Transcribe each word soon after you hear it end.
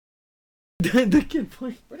The kid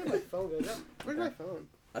playing. Where did my phone go? Where's my phone?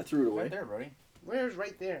 I threw it away. Right there, Brody. Where's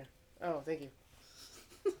right there? Oh, thank you.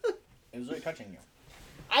 It was right touching you.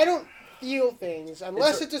 I don't feel things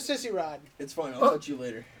unless it's a sissy rod. It's fine. I'll touch you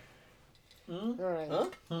later. All right.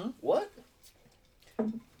 Huh? What?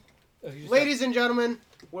 Ladies and gentlemen,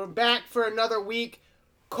 we're back for another week.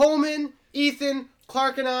 Coleman, Ethan,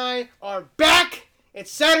 Clark, and I are back. It's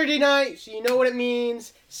Saturday night, so you know what it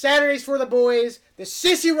means. Saturdays for the boys. The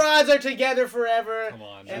Sissy Rods are together forever. Come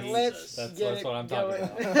on, and Jesus. let's That's get it what I'm talking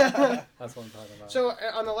going. about. That's what I'm talking about. So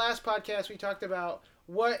on the last podcast, we talked about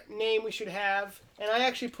what name we should have, and I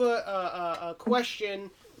actually put a question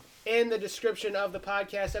in the description of the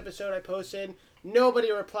podcast episode I posted. Nobody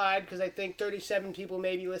replied because I think 37 people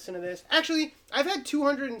maybe listen to this. Actually, I've had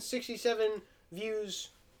 267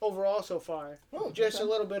 views overall so far. Just a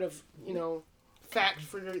little bit of, fact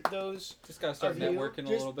for those. Just gotta start networking a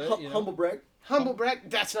little bit. Humble brag. Humble brag?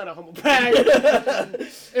 That's not a humble brag.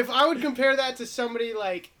 If I would compare that to somebody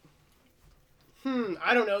like,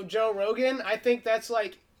 I don't know, Joe Rogan, I think that's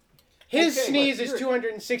like, his sneeze is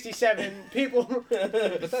 267 people.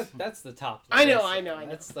 But that's the top. I know.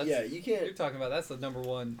 That's, yeah, you can't. You're talking about that's the number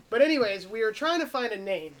one. But anyways, we were trying to find a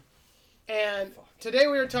name. And today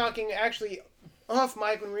we were talking actually off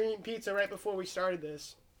mic when we were eating pizza right before we started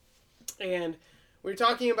this. And we were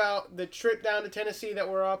talking about the trip down to Tennessee that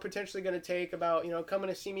we're all potentially going to take, about, coming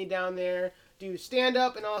to see me down there, do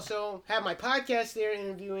stand-up, and also have my podcast there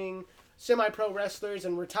interviewing semi-pro wrestlers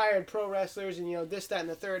and retired pro wrestlers and, this, that, and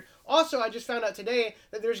the third. Also, I just found out today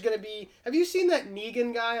that there's going to be... Have you seen that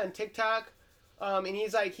Negan guy on TikTok? And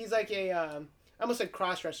he's like a... I almost said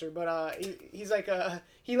cross-dresser, but he's like a...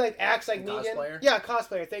 He, acts like Negan. Cosplayer? Yeah,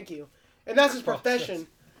 cosplayer, thank you. And that's his profession.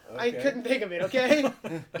 Okay. I couldn't think of it, okay?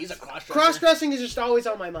 He's a cross-dresser. Cross-dressing is just always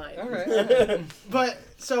on my mind. All right. But,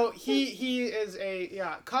 so, he is a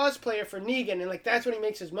cosplayer for Negan, and, that's what he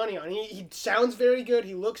makes his money on. He sounds very good,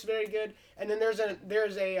 he looks very good, and then there's a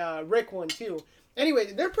Rick one, too.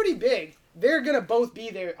 Anyway, they're pretty big. They're going to both be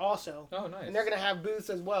there also. Oh, nice. And they're going to have booths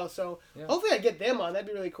as well, so hopefully I get them on. That'd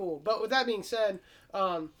be really cool. But with that being said,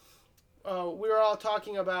 we were all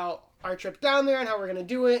talking about our trip down there and how we're going to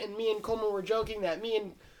do it, and me and Coleman were joking that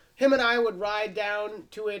him and I would ride down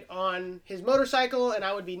to it on his motorcycle, and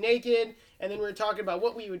I would be naked, and then we were talking about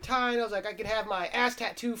what we would tie, and I was like, I could have my ass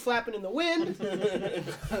tattoo flapping in the wind.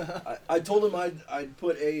 I told him I'd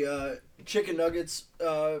put a chicken nuggets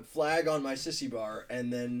flag on my sissy bar,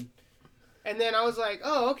 and then I was like,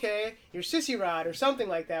 oh, okay, your sissy rod, or something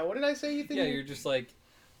like that. What did I say you think? Yeah, you're just like...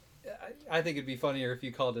 I think it'd be funnier if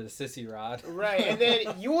you called it a sissy rod. Right, and then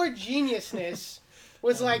your geniusness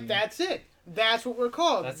was like, that's it. That's what we're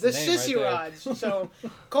called. That's the name Sissy right Rods. So,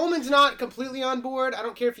 Coleman's not completely on board. I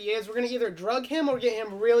don't care if he is. We're going to either drug him or get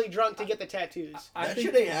him really drunk to get the tattoos. That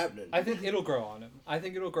shit ain't happening. I think it'll grow on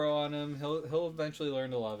him. He'll eventually learn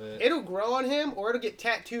to love it. It'll grow on him, or it'll get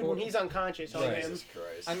tattooed when he's unconscious on him. Jesus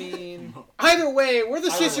Christ. I mean... Either way, we're the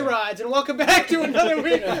Sissy Rods, and welcome back to another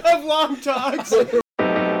week of Long Talks.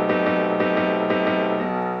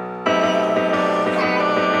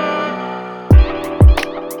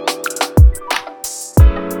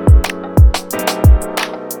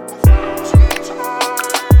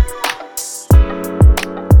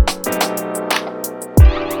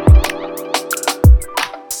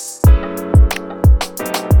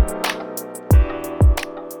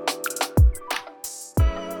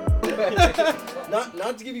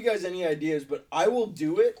 Not to give you guys any ideas, but I will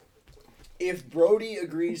do it if Brody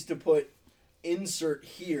agrees to put insert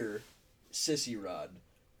here sissy rod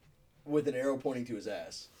with an arrow pointing to his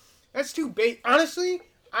ass. That's too basic. Honestly,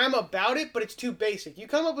 I'm about it, but it's too basic. You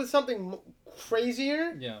come up with something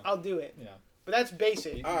crazier, I'll do it. Yeah. But that's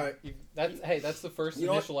basic. All right. That's the first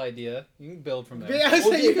initial idea. You can build from there.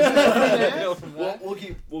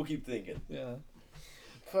 We'll keep thinking. Yeah.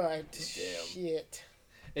 But shit.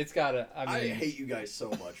 It's gotta. I hate you guys so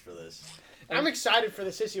much for this. I'm excited for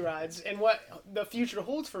the Sissy Rods and what the future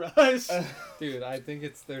holds for us. Dude, I think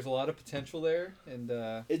there's a lot of potential there, and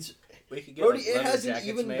we could get Brody. It hasn't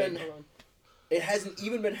even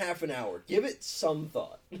been half an hour. Give it some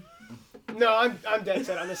thought. No, I'm dead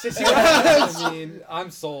set on the Sissy Rods. I mean,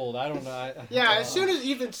 I'm sold. I don't know. As soon as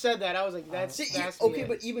Ethan said that, I was like, that's okay.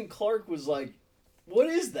 But even Clark was like, "What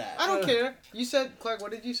is that?" I don't care. You said, Clark.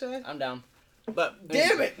 What did you say? I'm down. But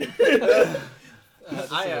damn it!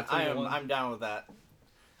 I'm down with that.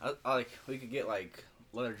 We could get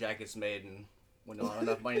leather jackets made, and we don't have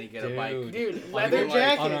enough money to get a bike. Dude, leather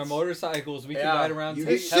jackets on our motorcycles. We can ride around. Have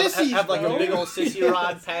a big old sissy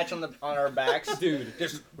rod patch on our backs, dude.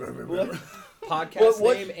 Just podcast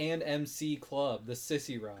What- name and MC club, the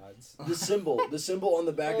Sissy Rods. The symbol on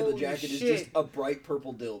the back of the Holy jacket is shit. just a bright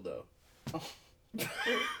purple dildo.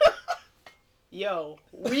 Yo,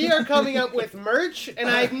 we are coming up with merch, and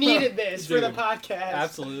I've needed this for the Dude, podcast.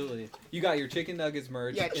 Absolutely. You got your chicken nuggets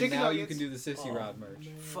merch, Yeah, and chicken now you nuggets. can do the Sissy Rod merch.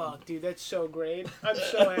 Fuck, dude, that's so great. I'm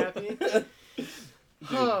so happy.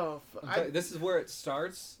 Oh, This is where it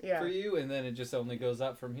starts Yeah. for you, and then it just only goes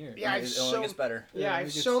up from here. Yeah, It only gets better. yeah, I it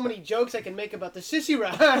have gets- so many jokes I can make about the Sissy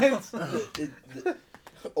Rods.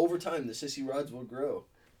 Over time, the Sissy Rods will grow.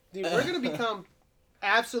 Dude, we're gonna become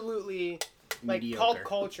absolutely like pulp Mediocre.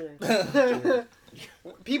 culture.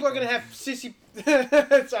 People are gonna have sissy.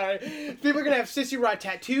 Sorry, people are gonna have Sissy Rod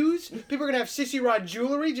tattoos. People are gonna have Sissy Rod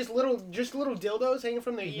jewelry, just little dildos hanging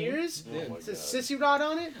from their ears. Oh my It's a God. Sissy Rod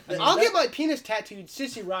on it. I mean, I'll that- get my penis tattooed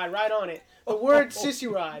Sissy Rod right on it. The word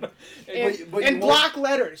Sissy Rod and, But you and won't- block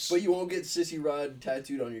letters. But you won't get Sissy Rod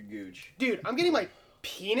tattooed on your gooch. Dude, I'm getting my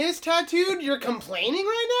penis tattooed. You're complaining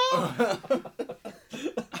right now?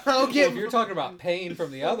 I'll Well, get. if you're talking about pain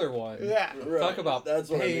from the other one, Yeah. Right. talk about That's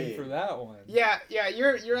what I pain mean. for that one. Yeah,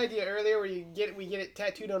 your idea earlier where we get it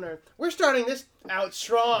tattooed on our. We're starting this out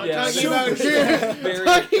strong. Yeah, talking super about strong. Very-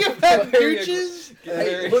 talking about very gooches. Get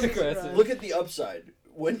very look, aggressive. look at the upside.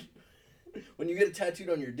 When you get it tattooed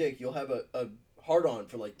on your dick, you'll have a hard on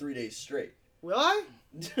for like 3 days straight. Will I?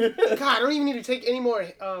 God, I don't even need to take any more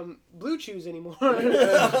Blue Chews anymore.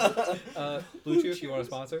 Blue Chew, if you want to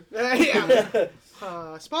sponsor. Yeah.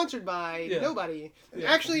 Sponsored by Yeah. nobody.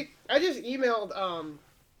 Yeah. Actually, I just emailed.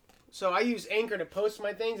 So I use Anchor to post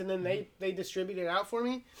my things, and then they distribute it out for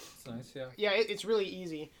me. It's nice, yeah. Yeah, it's really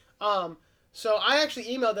easy. So I actually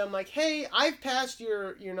emailed them like, "Hey, I've passed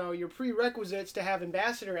your prerequisites to have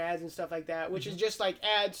ambassador ads and stuff like that, which is just like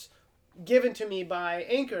ads given to me by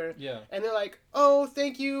Anchor." Yeah. And they're like, "Oh,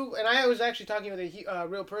 thank you." And I was actually talking with a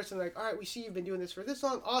real person, like, "All right, we see you've been doing this for this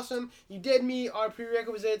long. Awesome. You did meet our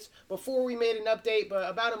prerequisites before we made an update, but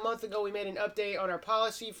about a month ago we made an update on our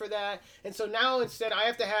policy for that. And so now instead I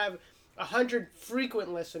have to have 100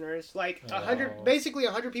 frequent listeners, like 100, Oh. basically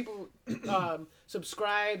 100 people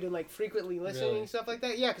subscribed and like frequently listening Really? stuff like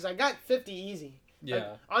that. Yeah, because I got 50 easy. Yeah. Like,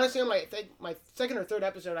 honestly, on my second or third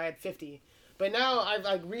episode, I had 50. But now I've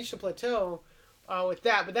like reached a plateau with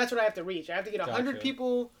that. But that's what I have to reach. I have to get 100 Gotcha.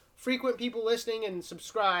 people, frequent people listening and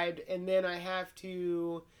subscribed, and then I have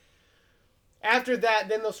to. After that,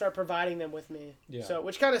 then they'll start providing them with me. Yeah. So,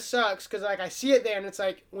 which kind of sucks because like I see it there, and it's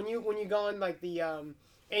like when you go on like the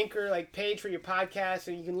Anchor like page for your podcast,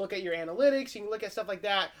 and you can look at your analytics, you can look at stuff like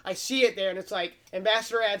that. I see it there, and it's like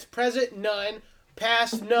ambassador ads present, none,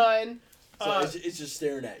 past, none. So it's just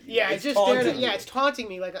staring at you. Yeah, it's just staring taunting at, yeah, you. it's taunting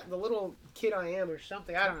me like the little kid I am or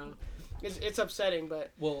something. I don't know. It's upsetting, but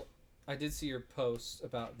Well, I did see your post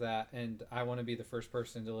about that, and I want to be the first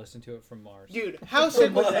person to listen to it from Mars. dude, how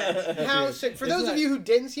sick was that? How Dude, sick! For isn't those of that- you who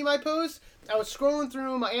didn't see my post, I was scrolling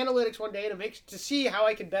through my analytics one day to see how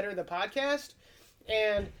I could better the podcast,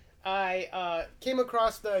 and I came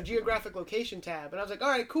across the geographic location tab, and I was like, all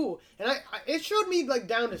right, cool. And it showed me like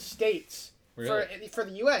down to states. Really? For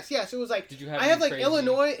the U.S., yeah. So it was like Did you have I have any like crazy-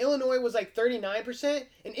 Illinois. Illinois was like 39%,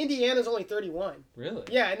 and Indiana's only 31. Really?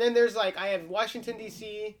 Yeah, and then there's like I have Washington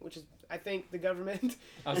D.C., which is I think the government.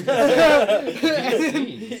 I was gonna say,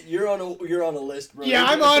 DC. You're on a list, bro. Yeah,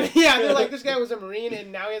 I'm on. Yeah, they're like this guy was a Marine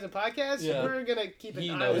and now he has a podcast. Yeah. We're gonna keep an He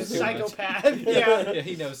eye on knows this too much. psychopath. Yeah. Yeah,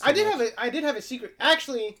 he knows. I did have a secret.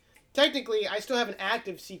 Actually, technically, I still have an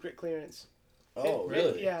active secret clearance. Oh,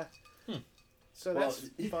 really? Yeah. Hmm. So Well,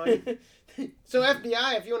 that's fun. So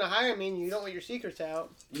FBI, if you want to hire me and you don't want your secrets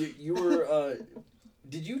out, you were.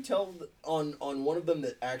 Did you tell on one of them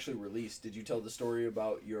that actually released? Did you tell the story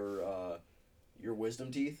about your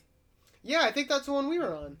wisdom teeth? yeah, I think that's the one we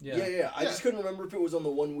were on. Yeah. I just couldn't remember if it was on the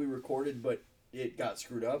one we recorded, but it got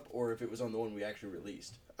screwed up, or if it was on the one we actually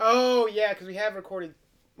released. Oh yeah, because we have recorded.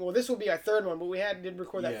 Well, this will be our third one, but we did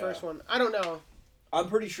record that Yeah. first one. I don't know. I'm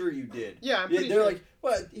pretty sure you did. Yeah, I'm pretty They're sure. like,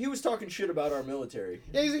 well, he was talking shit about our military.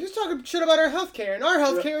 Yeah, he's talking shit about our healthcare, and our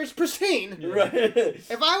healthcare is pristine. Yeah. Right.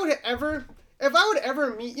 If I would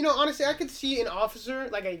ever meet, honestly, I could see an officer,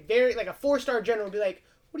 like a 4-star general, be like,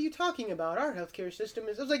 "What are you talking about? Our healthcare system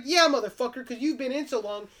is." I was like, "Yeah, motherfucker, because you've been in so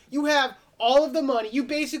long, you have all of the money. You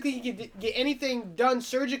basically can get anything done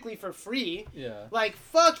surgically for free. Yeah. Like,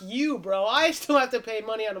 fuck you, bro. I still have to pay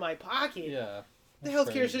money out of my pocket. Yeah. The That's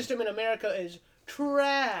healthcare crazy. system in America is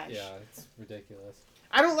trash. Yeah, it's ridiculous.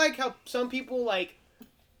 I don't like how some people like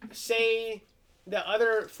say that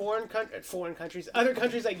other foreign countries, other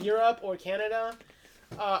countries like Europe or Canada,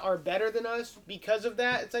 are better than us because of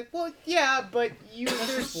that. It's like, well, yeah, but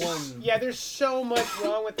there's One- there's so much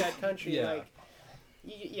wrong with that country. Yeah. Like,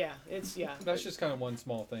 Yeah, it's That's just kind of one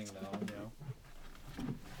small thing, though. You know.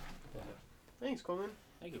 But, Thanks, Coleman.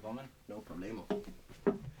 Thank you, Bowman. No problemo.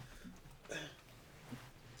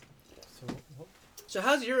 so what- So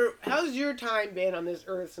how's your time been on this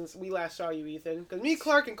earth since we last saw you, Ethan? Because me,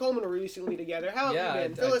 Clark, and Coleman were recently together. How have you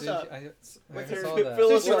been? Fill us up. I With saw your- that.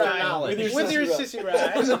 Fill us Sissy with your Rod. knowledge. With your Sissy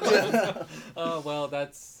Rods. Oh well,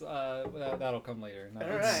 that'll come later. No,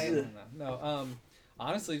 All right. No,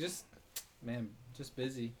 honestly, just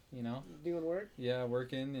busy. You know. Doing work? Yeah,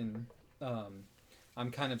 working, and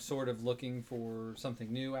I'm kind of sort of looking for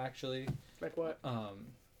something new, actually. Like what?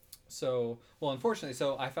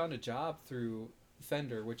 Unfortunately, I found a job through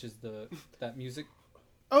Fender, which is that music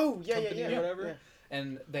Oh, yeah, company yeah, or yeah. whatever, Yeah.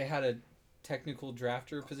 and they had a technical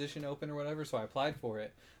drafter position open or whatever, so I applied for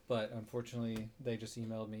it. But unfortunately, they just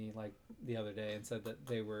emailed me like the other day and said that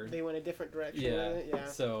they went a different direction. yeah. With it. Yeah.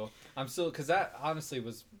 So I'm still, because that honestly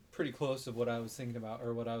was pretty close to what I was thinking about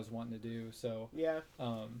or what I was wanting to do. So Yeah.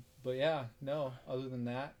 but yeah, no. Other than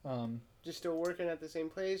that, Just still working at the same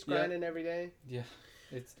place, Yeah. grinding every day. yeah,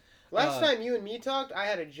 it's Last time you and me talked, I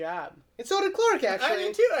had a job, and so did Clark. Actually, I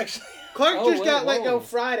did too, actually. Clark Oh, just got let go whoa.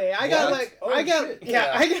 Friday. I What? got let. Oh, I got shit. yeah.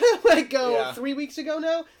 Yeah. I got let go Yeah. 3 weeks ago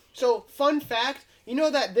now. So fun fact, you know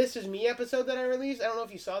that This Is Me episode that I released? I don't know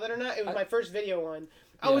if you saw that or not. It was my first video one.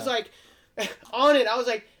 I was Yeah. like, on it. I was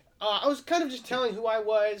like, I was kind of just telling who I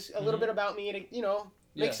was, a little Mhm. bit about me to make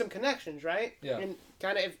Yeah. some connections, right? Yeah. And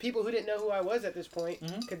kind of if people who didn't know who I was at this point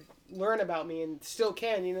Mhm. could learn about me and still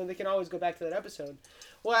can, they can always go back to that episode.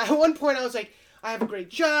 Well, at one point I was like, I have a great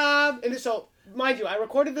job, and so mind you, I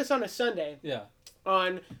recorded this on a Sunday. yeah,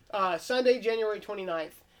 On Sunday, January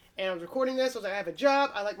 29th. And I was recording this. I was like, I have a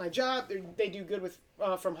job. I like my job. They do good with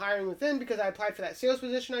from hiring within because I applied for that sales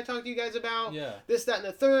position I talked to you guys about. yeah. This, that, and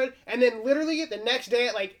the third. And then literally the next day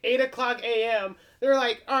at like 8 o'clock a.m., they were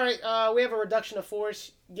like, all right, we have a reduction of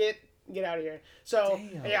force. Get out of here. So,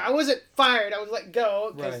 Damn. yeah, I wasn't fired. I was let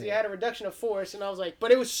go because Right. they had a reduction of force. And I was like,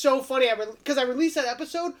 but it was so funny because I released that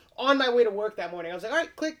episode on my way to work that morning. I was like, all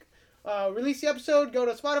right, click. Release the episode, go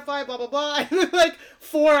to Spotify, blah, blah, blah. And then, like,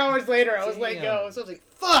 4 hours later, I was let Damn. go. So I was like,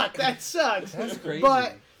 fuck, that sucks. That's crazy.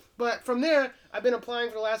 But from there, I've been applying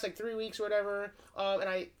for the last, like, 3 weeks or whatever. And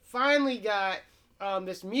I finally got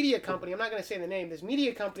this media company. I'm not going to say the name. This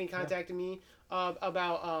media company contacted me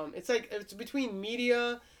about, it's between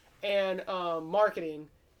media and marketing.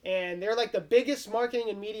 And they're, like, the biggest marketing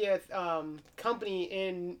and media company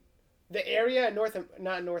in the area,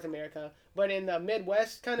 not in North America, but in the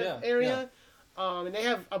Midwest kind of area. And they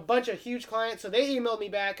have a bunch of huge clients. So they emailed me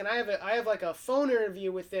back, and I have like a phone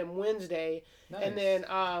interview with them Wednesday. Nice. And then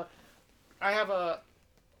I have a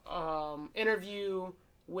interview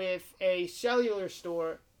with a cellular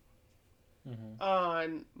store Mhm.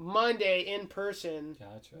 on Monday in person,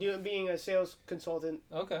 Gotcha. being a sales consultant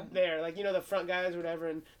Okay. there, like the front guys or whatever.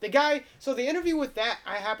 And the guy, so the interview with that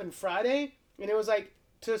happened Friday, and it was like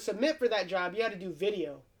to submit for that job you had to do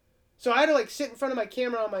video. So I had to like sit in front of my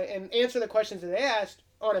camera and answer the questions that they asked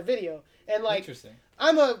on a video. And like Interesting.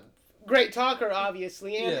 I'm a great talker,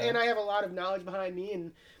 obviously, and, Yeah. and I have a lot of knowledge behind me,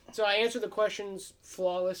 and so I answered the questions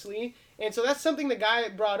flawlessly. And so that's something the guy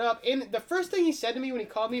brought up. And the first thing he said to me when he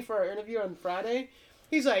called me for our interview on Friday,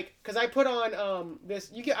 he's like, because I put on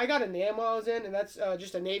I got a NAM while I was in, and that's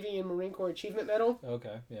just a Navy and Marine Corps Achievement Medal.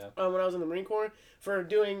 Okay. Yeah. When I was in the Marine Corps for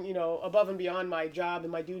doing, above and beyond my job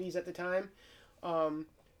and my duties at the time.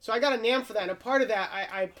 So I got a NAM for that, and a part of that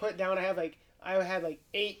I put down, I had like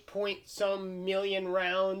 8 point some million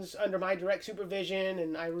rounds under my direct supervision,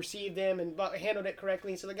 and I received them and handled it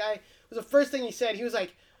correctly. So the guy, was the first thing he said, he was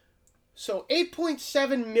like, so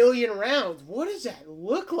 8.7 million rounds, what does that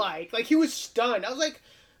look like? Like, he was stunned. I was like,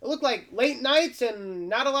 it looked like late nights and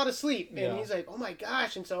not a lot of sleep. And Yeah. he's like, oh my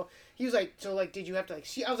gosh. And so he was like, so like, did you have to like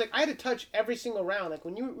see? I was like, I had to touch every single round. Like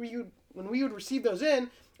when we would receive those in,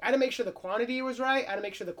 I had to make sure the quantity was right. I had to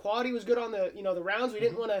make sure the quality was good on the the rounds. We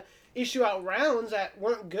didn't want to issue out rounds that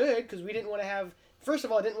weren't good because we didn't want to have. First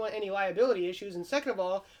of all, I didn't want any liability issues, and second of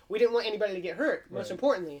all, we didn't want anybody to get hurt. Most Right.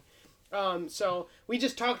 importantly. So we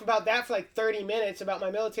just talked about that for like 30 minutes about my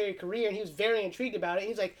military career, and he was very intrigued about it.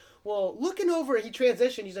 He's like, well, looking over, he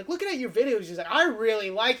transitioned. He's like, looking at your videos, he's like, I really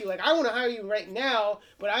like you. Like, I want to hire you right now,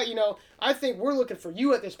 but I think we're looking for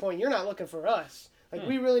you at this point. You're not looking for us. Like,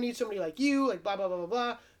 we really need somebody like you, like blah, blah, blah, blah,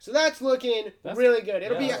 blah. So that's looking really good.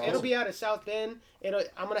 It'll awesome. be out of South Bend. I'm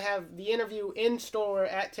going to have the interview in store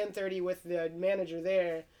at 10:30 with the manager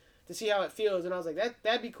there to see how it feels. And I was like,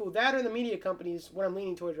 that'd be cool. That or the media company is what I'm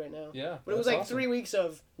leaning towards right now. Yeah. But it was that's like awesome. 3 weeks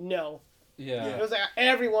of no. Yeah. It was like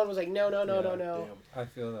everyone was like, no. Damn. I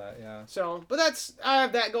feel that. Yeah. So, but I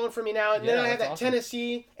have that going for me now, and then Yeah, I have that's that awesome.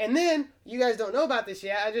 Tennessee, and then you guys don't know about this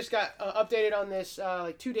yet. I just got updated on this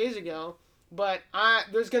like 2 days ago, but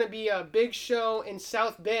there's gonna be a big show in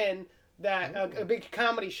South Bend that a big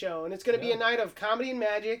comedy show, and it's gonna be a night of comedy and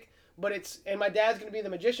magic. But and my dad's gonna be the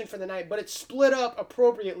magician for the night, but it's split up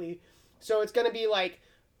appropriately, so it's gonna be like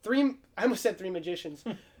I almost said 3 magicians.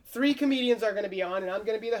 3 comedians are gonna be on, and I'm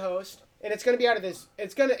gonna be the host, and it's gonna be out of this.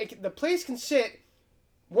 The place can sit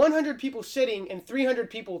 100 people sitting and 300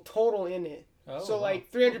 people total in it. Oh, So wow. like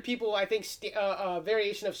 300 people, I think,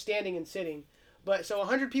 variation of standing and sitting. But so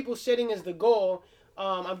 100 people sitting is the goal.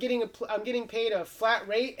 I'm getting paid a flat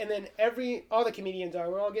rate, and then all the comedians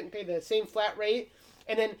we're all getting paid the same flat rate.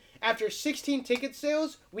 And then after 16 ticket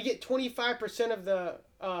sales, we get 25% of the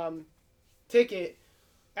ticket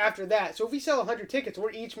after that. So if we sell 100 tickets,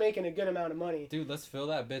 we're each making a good amount of money. Dude, let's fill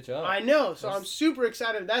that bitch up. I know, so I'm super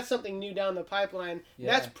excited. That's something new down the pipeline.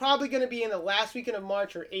 Yeah. That's probably going to be in the last weekend of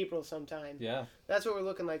March or April sometime. Yeah. That's what we're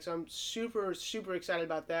looking like. So I'm super, super excited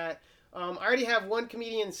about that. I already have one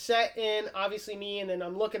comedian set in, obviously me, and then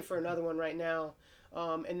I'm looking for another one right now.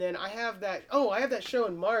 And then I have that show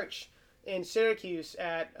in March in Syracuse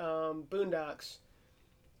at Boondocks.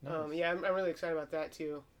 Nice. Yeah, I'm really excited about that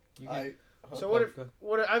too. So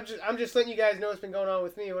Go. I'm just letting you guys know what's been going on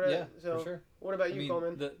with me. Yeah, for sure. What about I you, mean,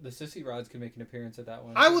 Coleman? the Sissy Rods can make an appearance at that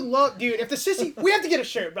one. I would love, dude, if the Sissy... We have to get a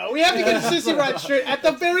shirt, bro. We have to get a Sissy Rod shirt at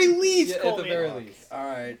the very least, Yeah, at Coleman. the very least. All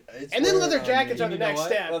right. And then leather jackets me. are the You know next what?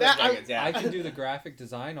 step. Leather jackets, yeah. I can do the graphic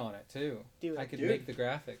design on it too. Do it. I could Dude. make the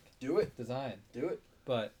graphic Do it. design. Do it.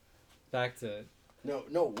 But back to No.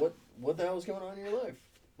 What the hell is going on in your life?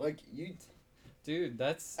 Like you. dude,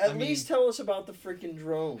 that's At least tell us about the freaking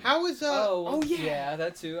drone. How is, yeah,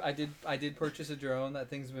 that too. I did purchase a drone. That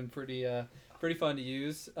thing's been pretty fun to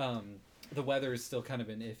use. The weather has still kind of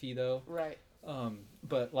been iffy though. Right.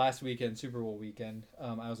 But last weekend, Super Bowl weekend,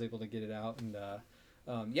 I was able to get it out,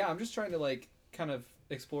 and yeah, I'm just trying to like kind of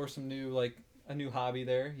explore some new a new hobby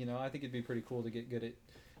there. You know, I think it'd be pretty cool to get good at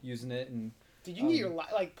using it. And Did you get your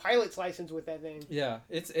pilot's license with that thing? yeah,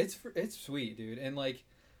 it's sweet, dude. And like,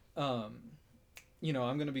 you know,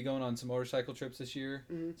 I'm gonna be going on some motorcycle trips this year,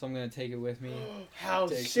 so I'm gonna take it with me. How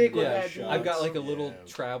Take sick some would Yeah, that be? I've got like a Yeah. little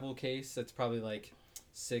travel case that's probably like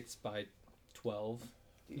 6 by 12,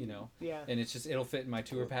 you know, Yeah. and it'll fit in my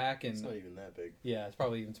tour pack, It's and not even that big. yeah, it's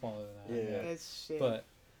probably even smaller than that. Yeah. That's sick. But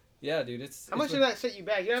yeah, dude, How much did that set you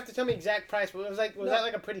back? You don't have to tell me exact price, but was that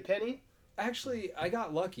like a pretty penny? Actually, I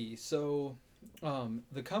got lucky. So,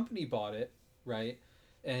 the company bought it, right,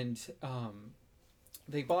 and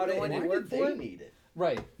they bought it. Why And did they need it?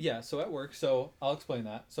 Right. Yeah. So at work. So I'll explain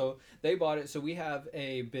that. So they bought it. So we have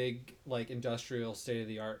a big like industrial state of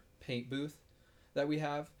the art paint booth that we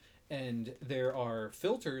have, and there are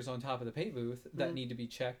filters on top of the paint booth that need to be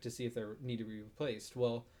checked to see if they need to be replaced.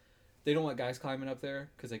 Well, they don't want guys climbing up there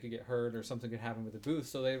because they could get hurt or something could happen with the booth.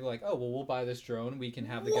 So they were like, "Oh, well, we'll buy this drone. We can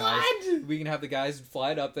have the guys. We can have the guys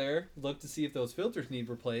fly it up there, look to see if those filters need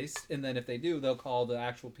replaced, and then if they do, they'll call the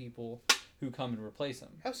actual people who come and replace them."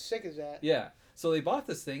 How sick is that? Yeah. So they bought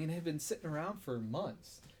this thing and it had been sitting around for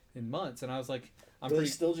months and months, and I was like, Are they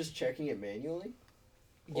still just checking it manually?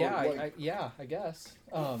 yeah, Or, like- I guess.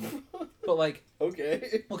 But like,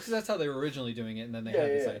 Okay. well, because that's how they were originally doing it, and then they Yeah, had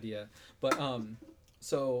this yeah. idea. But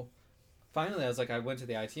so finally, I went to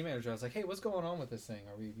the IT manager. I was like, "Hey, what's going on with this thing?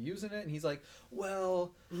 Are we using it?" And he's like,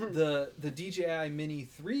 "Well, the DJI Mini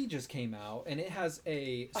 3 just came out, and it has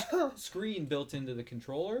a screen built into the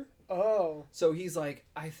controller." Oh. So he's like,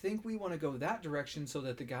 "I think we want to go that direction so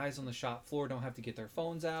that the guys on the shop floor don't have to get their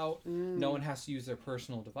phones out. No one has to use their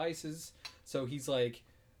personal devices." So he's like,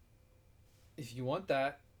 "If you want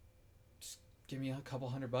that, just give me a couple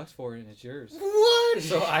 $100 for it and it's yours." What?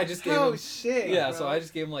 So I just gave How him, sick. yeah. bro. So I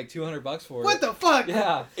just gave him like $200 for it. What the fuck?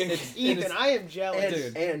 Yeah. Ethan, I am jealous.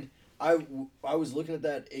 Dude. And I was looking at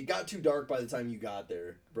that. It got too dark by the time you got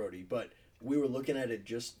there, Brody. But we were looking at it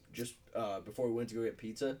just before we went to go get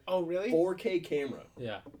pizza. Oh, really? 4K camera.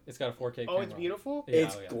 Yeah, it's got a 4K. Oh, camera. it's beautiful? Yeah,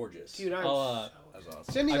 It's oh, yeah. gorgeous. Dude, I'm That's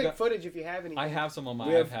awesome. Send me I like got- footage if you have any. I have some on my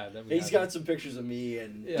We have- iPad that we He's have. got some pictures of me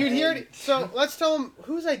and Yeah. Dude, and- here. So let's tell him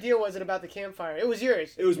whose idea was it about the campfire? It was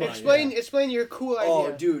yours. It was mine, Explain your cool idea.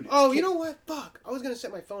 Oh, dude. Oh, you know what? Fuck. I was gonna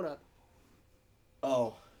set my phone up.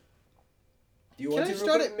 Oh. Do you Can want I to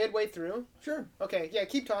start real it midway through? quick? Sure. Okay. Yeah.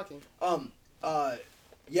 Keep talking.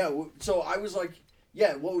 Yeah. So I was like,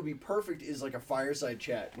 yeah. What would be perfect is like a fireside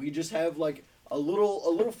chat. We just have like a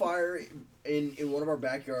little fire in one of our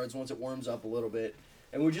backyards once it warms up a little bit,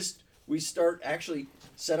 and we start actually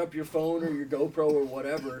set up your phone or your GoPro or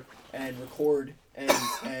whatever and record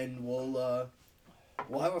and we'll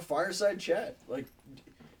have a fireside chat. Like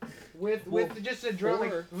with just a drum.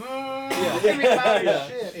 or- It's gonna be loud as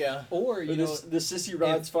shit. Yeah. Or you know, the Sissy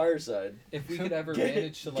Rods fireside. if we could ever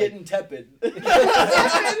manage to like, Getting tepid.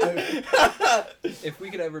 if we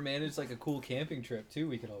could ever manage like a cool camping trip too,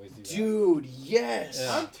 we could always do that. Dude, yes.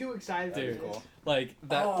 Yeah. I'm too excited for Dude, this. cool. Like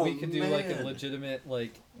that, Oh, we could do like a man. legitimate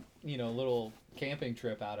like, you know, little camping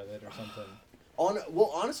trip out of it or something.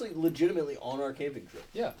 Honestly, legitimately on our camping trip.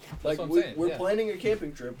 Yeah, that's Like what I'm we, saying. we're yeah. planning a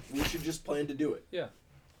camping trip. We should just plan to do it.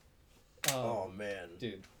 Oh man.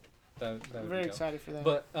 dude, that I'm would very be dope. excited for that.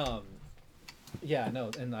 But yeah, no,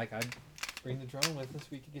 and like I'd bring the drone with us.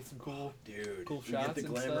 We could get some cool. Dude, Cool we get shots the and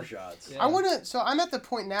glamour stuff. shots. Yeah. I want to. So I'm at the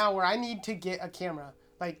point now where I need to get a camera,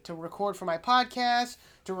 like to record for my podcast,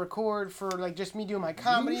 to record for like just me doing my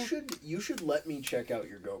comedy. You should let me check out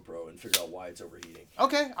your GoPro and figure out why it's overheating.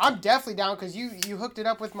 Okay, I'm definitely down because you hooked it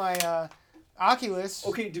up with my Oculus.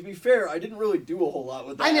 Okay, to be fair, I didn't really do a whole lot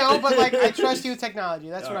with that. I know, but like I trust you with technology.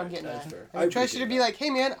 That's what I'm Alright, getting that's at. fair. I trust you to appreciate be that. like, hey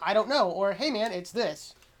man, I don't know, or hey man, it's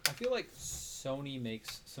this. I feel like Sony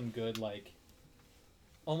makes some good like,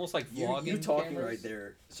 almost like You vlogging. talking cameras. right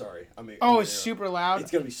there. Sorry, I mean. Oh, it's super loud.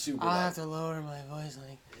 It's gonna be super. I'll loud. have to lower my voice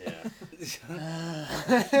Yeah.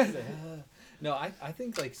 like. No, I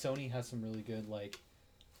think like Sony has some really good like.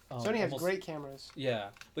 Sony has almost- great cameras. Yeah,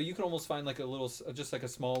 but you can almost find like a little, just like a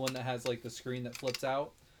small one that has like the screen that flips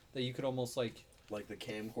out, that you could almost like. Like the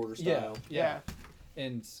camcorder Yeah, style. yeah,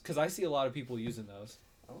 and because I see a lot of people using those.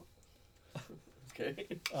 Okay.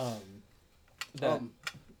 That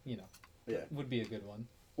you know. Yeah. Would be a good one.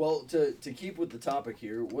 Well, to keep with the topic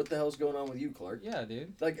here, what the hell's going on with you, Clark? Yeah,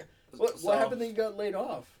 dude. Like, what So- happened that you got laid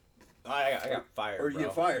off? I got fired, Or you bro.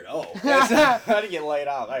 get fired? Oh. I had to get laid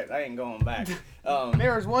off. I ain't going back.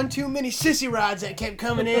 There was one too many sissy rods that kept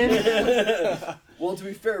coming in. Well, to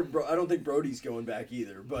be fair, bro, I don't think Brody's going back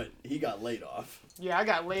either, but he got laid off. Yeah, I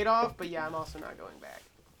got laid off, but yeah, I'm also not going back.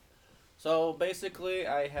 So basically,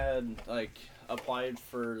 I had like applied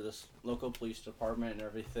for this local police department and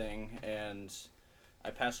everything, and I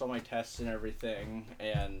passed all my tests and everything,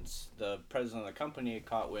 and the president of the company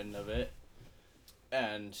caught wind of it,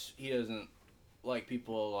 and he doesn't like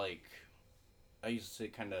people like, I used to say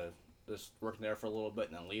kind of just working there for a little bit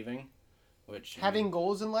and then leaving, which Having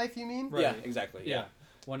goals in life, you mean? Right. yeah, exactly, Yeah.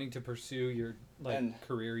 Wanting to pursue your like And-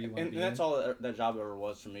 career you want to And be that's in. all that job ever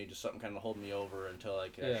was for me, just something kind of hold me over until I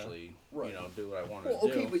could Yeah. actually, Right. you know, do what I wanted Well, to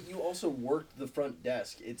okay, do. but you also worked the front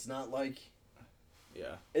desk. It's not like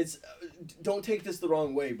Yeah. it's. Don't take this the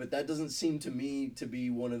wrong way, but that doesn't seem to me to be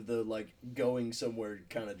one of the like going somewhere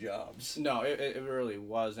kind of jobs. No, it really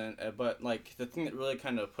wasn't. But like the thing that really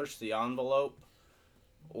kind of pushed the envelope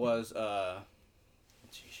was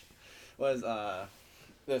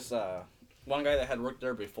this one guy that had worked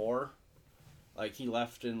there before. Like he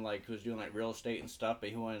left and like was doing like real estate and stuff, but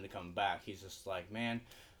he wanted to come back. He's just like, man,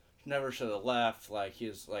 never should have left. Like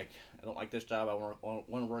he's like, I don't like this job. I want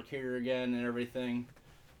to work here again and everything.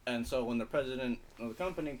 And so when the president of the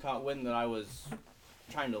company caught wind that I was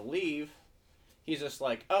trying to leave, he's just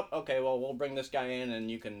like, oh, okay, well, we'll bring this guy in and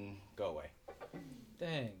you can go away.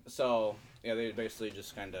 Dang. So, yeah, they basically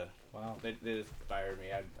just kind of, Wow. they just fired me.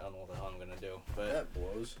 I don't know what the hell I'm going to do. But That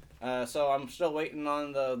blows. so I'm still waiting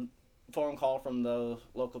on the phone call from the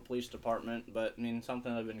local police department. But, I mean,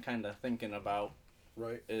 something I've been kind of thinking about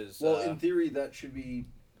Right. is... Well, in theory, that should be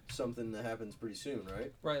something that happens pretty soon,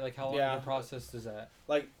 right? Right, like how long Yeah. of a process is that?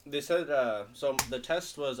 like, they said, so the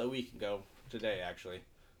test was a week ago today, actually.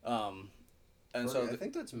 And so... I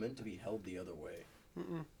think that's meant to be held the other way.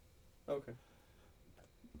 Mm-mm. Okay.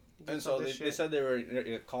 And so they said they were going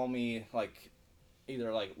to call me, like,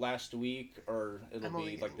 either, like, last week or it'll I'm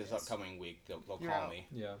only be, like, getting this this. upcoming week. They'll You're call out. me.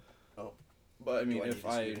 Yeah. But, I mean, Do if need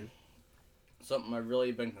a I... student? Something I've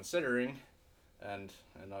really been considering, and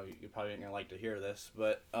I know you probably ain't going to like to hear this,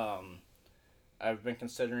 but, I've been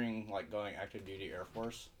considering, like, going active duty Air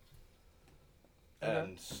Force. Okay.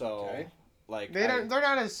 And so, Okay. like... They're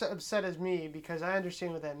not as upset as me because I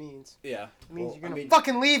understand what that means. Yeah. It means Well, you're gonna I mean-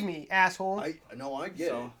 fucking leave me, asshole. I get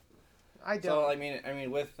So, it. I don't. so I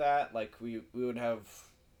mean, with that, like, we would have...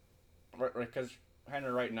 Because kind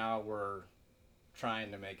of right now, we're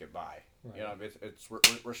trying to make it by. Right. You know,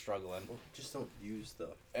 we're struggling. Well, just don't use the.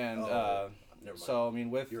 And, Oh, never mind. so, I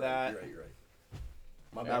mean, with You're that, right. You're right.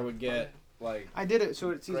 My I bad. would get, like... I did it,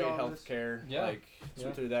 so it sees great all of health this. care, Yeah. like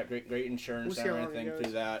Yeah. through that great insurance We'll see and how long it everything goes.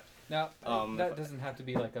 through that. Now, that doesn't have to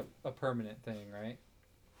be like a permanent thing, right?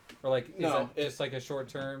 Or like, is No, it just like a short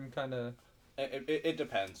term kind of? It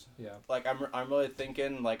depends. Yeah. Like I'm really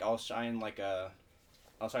thinking like I'll sign like a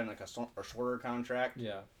shorter contract,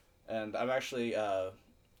 Yeah. and I'm actually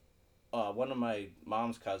one of my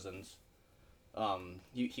mom's cousins,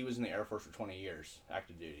 he was in the Air Force for 20 years,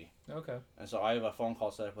 active duty. Okay. And so I have a phone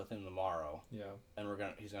call set up with him tomorrow. Yeah. And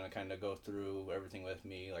he's gonna kind of go through everything with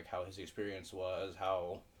me, like how his experience was,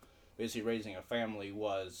 how basically raising a family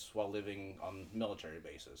was while living on military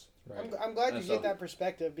bases. Right. I'm glad you And so- get that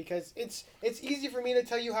perspective because it's easy for me to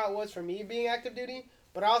tell you how it was for me being active duty,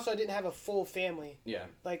 but also I didn't have a full family. Yeah.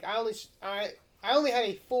 Like I only had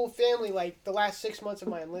a full family like the last 6 months of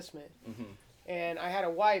my enlistment, and I had a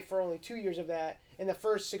wife for only 2 years of that. In the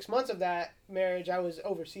first 6 months of that marriage, I was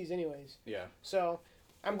overseas anyways. Yeah. So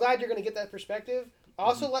I'm glad you're gonna get that perspective.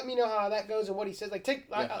 Also, let me know how that goes and what he says. Like take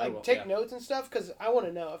notes and stuff because I want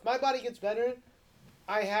to know if my body gets better.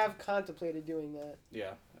 I have contemplated doing that.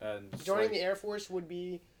 Yeah. And it's Joining like, the Air Force would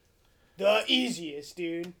be the easiest,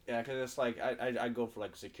 dude. Yeah, because it's like I'd go for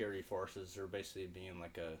like security forces or basically being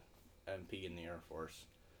like a MP in the Air Force.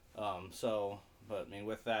 But I mean,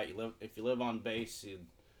 with that, if you live on base,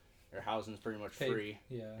 your housing's pretty much free.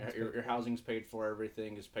 Yeah. Your housing's paid for.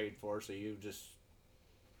 Everything is paid for. So you just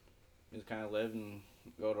kind of live and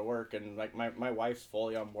go to work. And like my wife's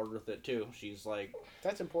fully on board with it too. She's like,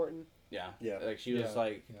 That's important. Yeah. Like she was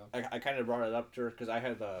like, I kind of brought it up to her because I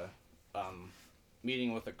had a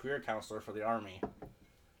meeting with a career counselor for the Army,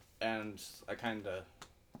 and I kind of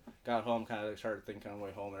got home, kind of started thinking on the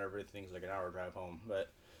way home, and everything's like an hour drive home. But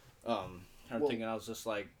thinking, I was just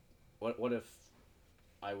like, what if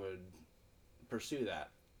I would pursue that?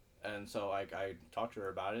 And so I talked to her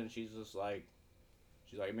about it, and she's like,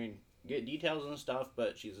 I mean, get details and stuff,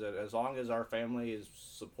 but she said as long as our family is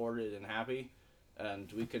supported and happy,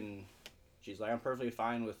 and we can, she's like, I'm perfectly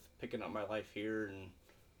fine with picking up my life here and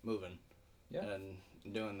moving, and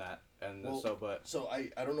doing that. And so I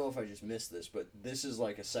don't know if I just missed this, but this is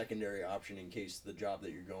like a secondary option in case the job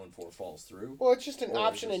that you're going for falls through. Well, it's just an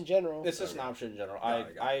option in general. It's just an option in general.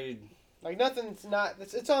 Like nothing's not.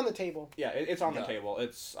 It's on the table. Yeah, it's on the table.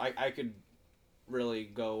 It's I could really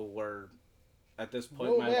go where at this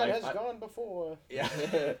point in my life has gone before. Yeah.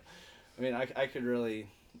 I mean, I could really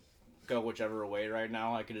go whichever way right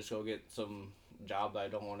now. I could just go get some job that I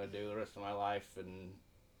don't want to do the rest of my life, and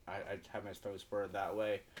I'd have my family supported that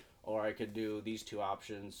way. Or I could do these two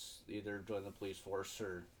options, either join the police force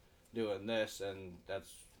or doing this, and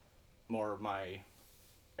that's more of my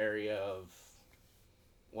area of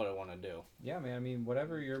what I want to do. Yeah, man. I mean,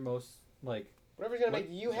 whatever you're most, like... Whatever's going to make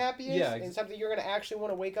you happiest and something you're going to actually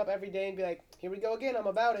want to wake up every day and be like, here we go again, I'm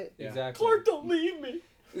about it. Yeah. Exactly. Clark, don't leave me.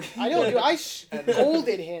 I know, dude. I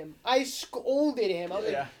scolded him. I was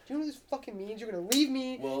like, do you know what this fucking means? You're going to leave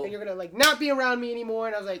me, and you're going to, like, not be around me anymore.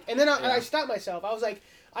 And I was like, and then I stopped myself. I was like,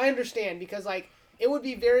 I understand, because, like, it would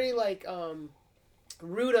be very, like,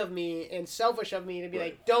 rude of me and selfish of me to be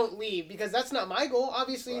like, don't leave, because that's not my goal.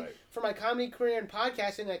 Obviously, for my comedy career and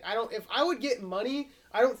podcasting, like, if I would get money,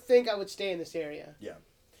 I don't think I would stay in this area. Yeah.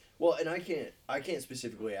 Well, and I can't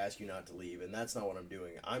specifically ask you not to leave, and that's not what I'm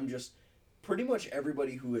doing. I'm just... Pretty much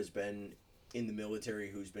everybody who has been in the military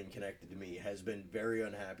who's been connected to me has been very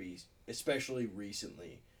unhappy, especially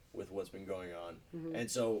recently with what's been going on. Mm-hmm. And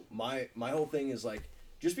so my whole thing is like,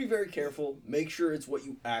 just be very careful. Make sure it's what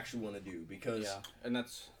you actually want to do, because and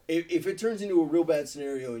that's if it turns into a real bad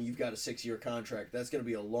scenario and you've got a 6-year contract, that's going to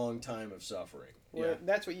be a long time of suffering. Well,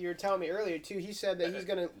 that's what you were telling me earlier too. He said that he's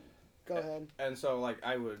gonna go ahead. And so like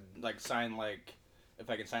I would like sign like if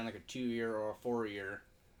I could sign like a 2-year or a 4-year.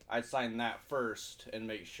 I'd sign that first and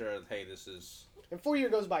make sure, hey, this is... And 4 year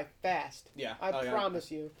goes by fast. Yeah. I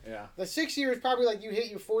promise you. Yeah. The 6 year is probably like you hit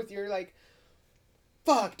your 4th year, like,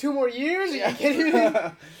 fuck, 2 more years? Are you kidding me?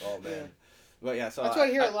 Oh, man. Yeah. But yeah, so... That's what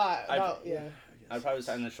I hear a lot about, I'd probably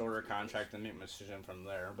sign the shorter contract and make my decision from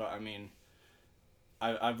there. But, I mean,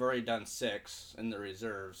 I've already done 6 in the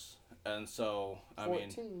reserves. And so,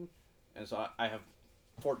 14. And so I have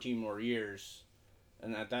 14 more years.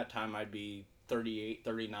 And at that time, I'd be... 38,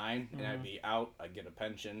 39, and I'd be out. I'd get a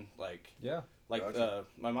pension, Gotcha.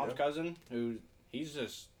 My mom's cousin, he's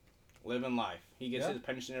just living life. He gets his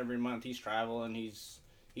pension every month. He's traveling. He's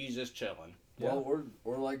just chilling. Well,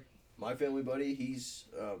 or like my family buddy, he's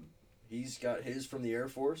got his from the Air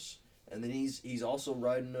Force, and then he's also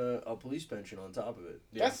riding a police pension on top of it.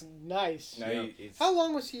 Yeah. That's nice. Yeah. How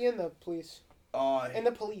long was he in the police? In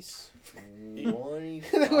the police.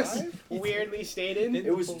 25? That was weirdly stated.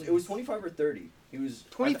 It was 25 or 30. He was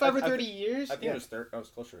 25 or 30 years? I think it was I was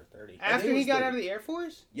closer to 30. After he got out of the Air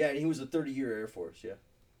Force? Yeah, and he was a 30-year Air Force, yeah.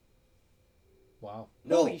 Wow.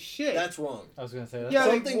 No, holy shit. That's wrong. I was going to say that. Yeah,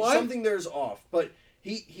 something there's off, but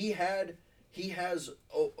he has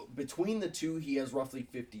between the two he has roughly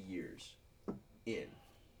 50 years in.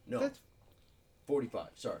 No. That's 45.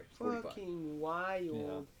 Sorry, 45. Fucking wild.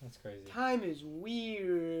 Yeah, that's crazy. Time is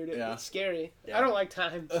weird. Yeah. It's scary. Yeah. I don't like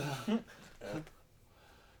time.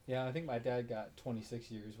 Yeah, I think my dad got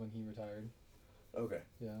 26 years when he retired. Okay.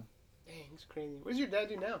 Yeah. Dang, it's crazy. What does your dad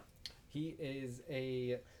do now? He is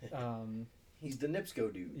a, He's the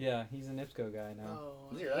NIPSCO dude. yeah, he's a NIPSCO guy now.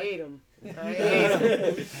 Oh, Is he I really? hate him. I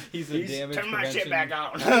hate him. He's a damage Turn my prevention. shit back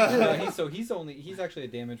on. No, he's actually a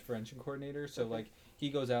damage prevention coordinator. So like he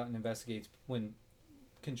goes out and investigates when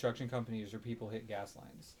construction companies or people hit gas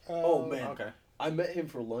lines. Oh, man. Okay. I met him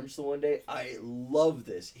for lunch the one day. I love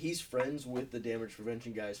this. He's friends with the damage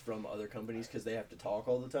prevention guys from other companies because they have to talk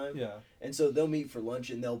all the time. Yeah. And so they'll meet for lunch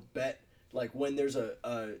and they'll bet, like, when there's a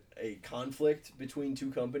conflict between two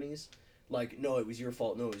companies, like, no, it was your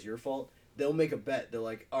fault, no, it was your fault, they'll make a bet. They're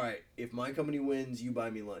like, all right, if my company wins, you buy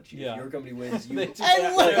me lunch. If Yeah. your company wins, you They I just-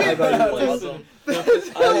 I buy you love lunch.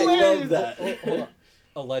 That's I hilarious. love that. Hold on.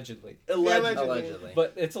 Allegedly. Allegedly. Allegedly.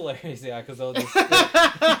 But it's hilarious, yeah, because they'll just. But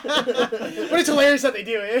it's hilarious that they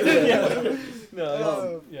do it. Yeah. No,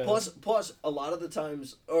 Oh. yeah. Plus, a lot of the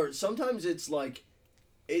times, or sometimes it's like,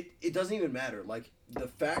 it doesn't even matter. Like, the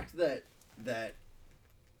fact that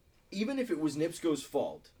even if it was NIPSCO's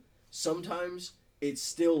fault, sometimes it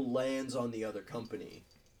still lands on the other company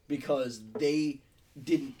because they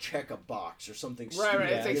didn't check a box or something Right, stupid.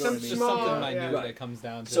 right. It's like you know some what I mean? just small- something minute yeah. that comes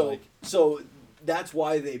down to So like. so that's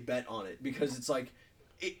why they bet on it, because it's like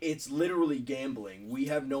it's literally gambling. We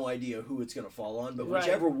have no idea who it's gonna fall on, but Right.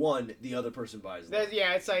 whichever one, the other person buys them.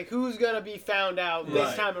 Yeah, it's like who's gonna be found out this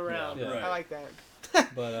Right. time around. Yeah. Right. I like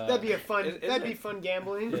that. But That'd be a fun. Is that'd it- be fun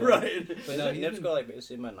gambling. Yeah. Right. But Isn't no, he's NIPSCO been- like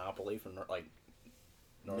basically monopoly from like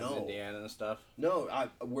Northern No. Indiana and stuff? No,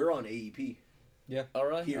 we're on AEP. Oh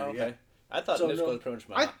really? Here, Oh, okay. yeah. I thought So, NIPSCO no. was pretty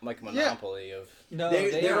much I- like a yeah. monopoly of. No, They're I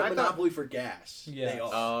a thought- monopoly for gas. Yes. They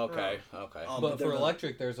are. Oh, okay. Okay. Um, but they're for not.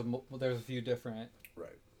 electric, there's a few different. Right.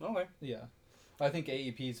 Okay. Yeah, I think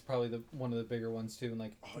AEP is probably one of the bigger ones too. And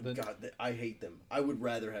like, Oh God, I hate them. I would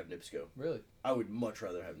rather have NIPSCO. really, I would much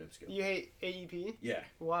rather have NIPSCO. You hate AEP? Yeah.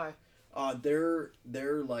 Why? Their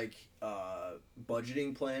like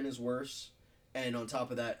budgeting plan is worse, and on top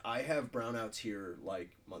of that, I have brownouts here like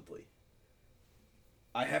monthly.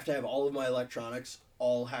 I have to have all of my electronics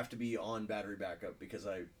all have to be on battery backup because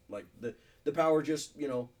I like the power just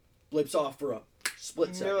blips off for a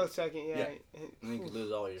split second. Millisecond, yeah. And you could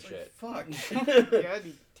lose all your It's shit. like, Yeah, fuck. that'd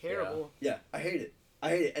be terrible. Yeah, I hate it.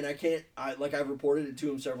 And I can't. I've reported it to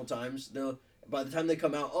them several times. By the time they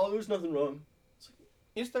come out, oh, there's nothing wrong.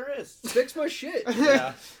 Yes, there is. Fix my shit.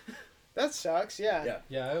 Yeah. That sucks. Yeah. Yeah.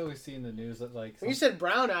 yeah, I always see in the news that like. When you said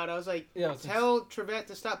brownout, I was like, Yeah, it's- tell Trevette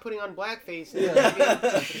to stop putting on blackface.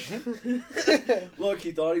 Look,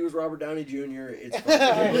 he thought he was Robert Downey Jr. It's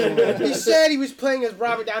fine. He said he was playing as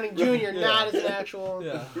Robert Downey Jr., not as an actual.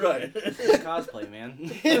 Yeah. Right. It's cosplay, man.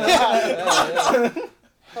 Yeah.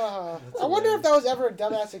 I wonder if that was ever a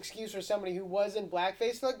dumbass excuse for somebody who was in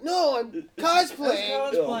blackface. Like, no, I'm cosplaying.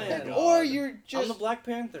 Oh my God. Or you're I'm just the Black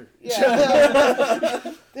Panther.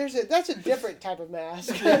 yeah. That's a different type of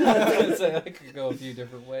mask. I was gonna say that could go a few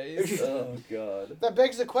different ways. Oh God. That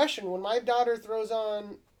begs the question: when my daughter throws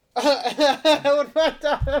on,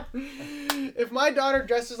 if my daughter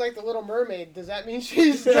dresses like the Little Mermaid, does that mean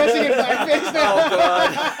she's dressing in blackface now?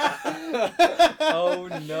 Oh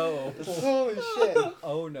no. Holy shit!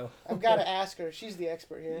 Oh no. I've got to ask her. She's the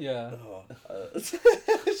expert here. Yeah. Oh,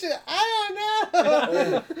 I don't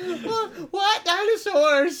know. What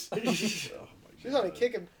dinosaurs? oh my She's on a God.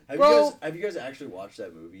 kick. Have you guys actually watched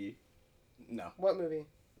that movie, No. What movie?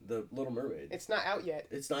 The Little Mermaid? It's not out yet.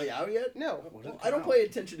 It's not out yet. No. Well, I don't pay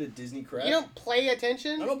attention to Disney crap. You don't play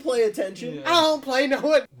attention? I don't pay attention. Yeah. I don't play no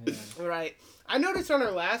one. Yeah. Right. I noticed on our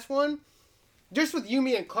last one, just with you,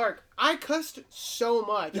 me, and Clark, I cussed so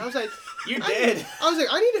much. I was like, You did. I was like,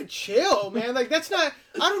 I need to chill, man. Like, that's not,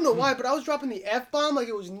 I don't know why, but I was dropping the F-bomb like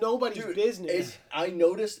it was nobody's Dude, business. I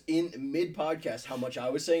noticed in mid-podcast how much I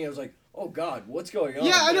was saying. I was like, oh God, what's going on?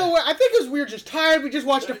 Yeah, I know. I think it was we were just tired. We just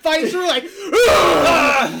watched a fight, so we're like,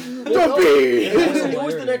 Well, Dumpy! it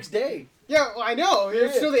was the next day. Yeah, well, I know. It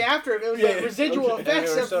was Yeah. still the after. It was Yeah, like residual okay. effects And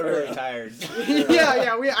you were of. so really tired.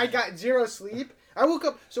 yeah. I got zero sleep. I woke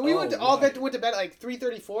up. So we Oh, went to bed at like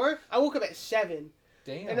 3:34. I woke up at 7,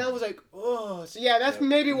 Damn. and I was like, oh. So yeah, that's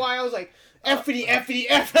maybe why I was like, F. Like, I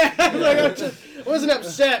wasn't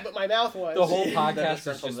upset, but my mouth was. The whole podcast is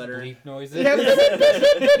Disgruntled just veteran. bleep noises.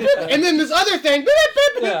 Yeah. And then this other thing.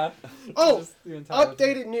 Yeah. Oh, Just the entire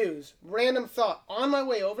updated news. Random thought. On my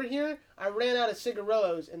way over here, I ran out of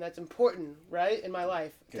cigarillos, and that's important, right, in my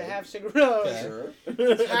life, to Okay. have cigarillos. Okay. Sure.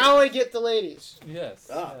 It's how I get the ladies. Yes.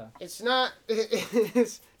 Ah. Yeah. It's not.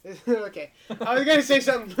 Okay. I was gonna say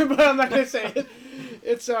something, but I'm not gonna say it.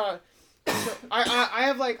 It's So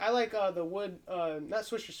I like the wood, not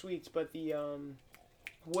Swisher Sweets, but the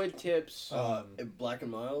wood tips. Black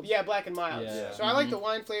and Mild. Yeah, Black and Mild. Yeah. So I like the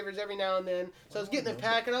wine flavors every now and then. So I was getting a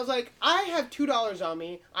pack, and I was like, I have $2 on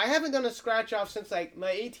me. I haven't done a scratch off since like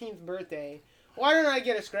my 18th birthday. Why don't I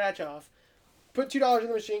get a scratch off? Put $2 in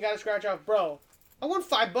the machine, got a scratch off, bro. I won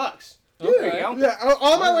 $5. Okay. Yeah,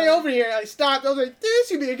 on my way over here, I stopped. I was like, this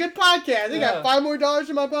could be a good podcast. I got $5 more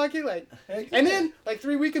in my pocket. Like, and then, like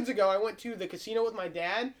 3 weekends ago, I went to the casino with my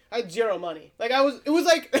dad. I had zero money. Like, it was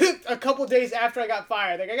like a couple days after I got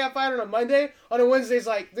fired. Like, I got fired on a Monday. On a Wednesday, it's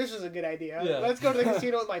like, this is a good idea. Yeah. Let's go to the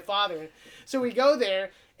casino with my father. So we go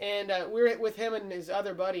there, and we were with him and his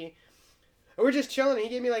other buddy. And we're just chilling. And he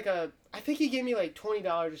gave me I think he gave me like $20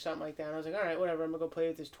 or something like that. And I was like, all right, whatever. I'm gonna go play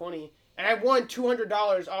with this 20. And I won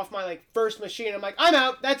 $200 off my like first machine. I'm like, I'm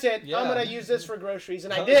out. That's it. Yeah. I'm gonna use this for groceries,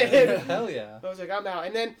 and I Hell did. Yeah. Hell yeah. I was like, I'm out.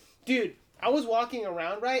 And then, dude, I was walking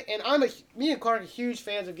around, right? And me and Clark are huge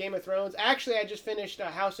fans of Game of Thrones. Actually, I just finished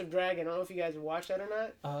House of Dragon. I don't know if you guys have watched that or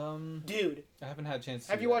not. Dude, I haven't had a chance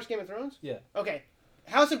to Have you watched Game of Thrones? Yeah. Okay.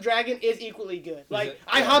 House of Dragon is equally good. Like, it?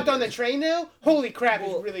 I hopped on the train now. Holy crap,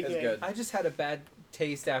 Well, it's really it's good. good. I just had a bad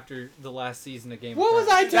taste after the last season of Game What of was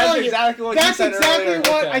Thrones. I telling That's you? exactly what That's you said exactly earlier.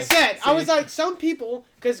 what Okay. I said. I was See. like, some people,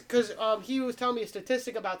 because he was telling me a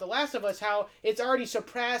statistic about The Last of Us, how it's already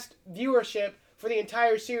surpassed viewership for the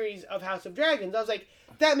entire series of House of Dragons. I was like,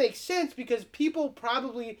 that makes sense because people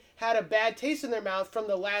probably had a bad taste in their mouth from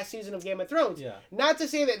the last season of Game of Thrones. Yeah. Not to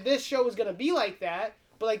say that this show is going to be like that,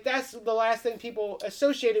 but like that's the last thing people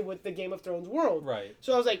associated with the Game of Thrones world. Right.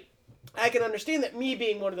 So I was like, I can understand that, me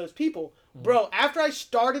being one of those people. Bro, after I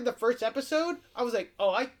started the first episode, I was like,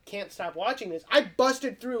 oh, I can't stop watching this. I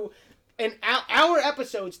busted through hour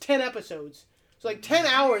episodes, 10 episodes. So like 10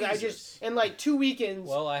 hours, I just, in like 2 weekends.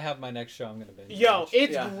 Well, I have my next show I'm gonna binge. Yo, watch.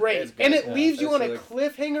 it's Yeah, great. it's good. And it Yeah, leaves you it's on a really-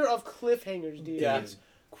 cliffhanger of cliffhangers, dude. Yeah. It's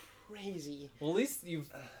crazy. Well, at least you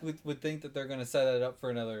would think that they're gonna set it up for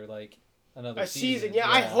another A season, yeah.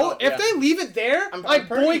 I Yeah. hope, Yeah. if they leave it there, I'm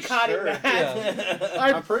pretty boicoting sure. that. Yeah.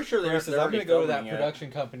 I'm pretty sure they're. Versus, they're I'm gonna already go to that filming it.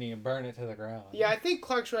 production company and burn it to the ground. Yeah, I think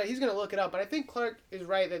Clark's right. He's gonna look it up, but I think Clark is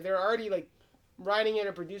right that they're already like writing it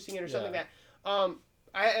or producing it or something Yeah. like that.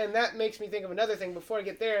 And that makes me think of another thing before I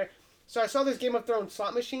get there. So I saw this Game of Thrones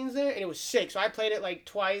slot machines there, and it was sick. So I played it like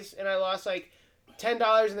twice, and I lost like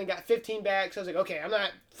 $10 and then got 15 back. So I was like, okay,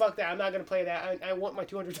 fuck that. I'm not gonna play that. I want my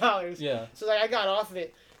 $200. Yeah. So like I got off of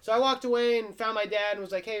it. So I walked away and found my dad and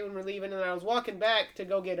was like, hey, when we're leaving, and I was walking back to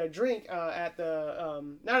go get a drink at the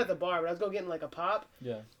not at the bar, but I was going getting like a pop.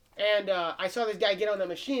 Yeah. And I saw this guy get on that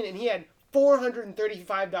machine, and he had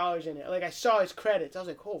 $435 in it. Like, I saw his credits. I was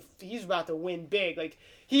like, oh, he's about to win big. Like,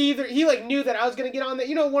 he like knew that I was gonna get on that.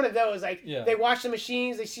 You know, one of those. Like, Yeah. they watch the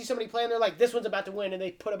machines, they see somebody playing, they're like, this one's about to win, and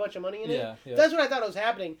they put a bunch of money in it. Yeah, yeah. That's what I thought was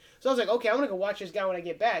happening. So I was like, okay, I'm gonna go watch this guy when I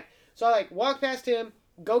get back. So I like walk past him,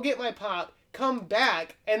 go get my pop, come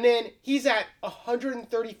back, and then he's at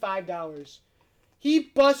 $135. He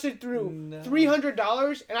busted through No.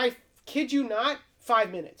 $300, and I kid you not,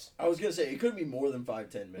 5 minutes. I was gonna say it could be more than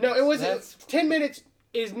 5-10 minutes. No, it was That's- 10 minutes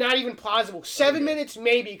is not even plausible. 7 Okay. minutes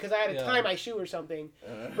maybe because I had to Yeah. tie my shoe or something.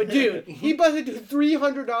 Uh, But dude, he busted through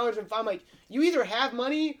 $300, and I'm like, you either have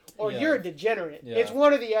money or Yeah. you're a degenerate. Yeah. It's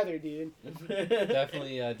one or the other, dude.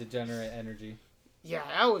 Definitely degenerate energy. Yeah,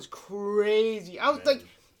 that was crazy. I was like,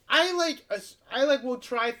 I will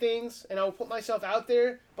try things and I will put myself out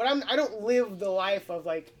there, but I don't live the life of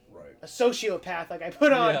like right. a sociopath like I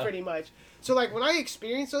put on Yeah. pretty much. So like when I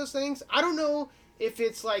experience those things, I don't know if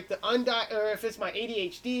it's like or if it's my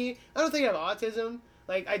ADHD. I don't think I have autism.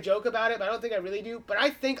 Like I joke about it, but I don't think I really do. But I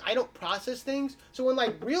think I don't process things. So when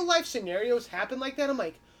like real life scenarios happen like that, I'm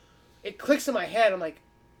like, it clicks in my head. I'm like,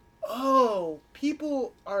 oh,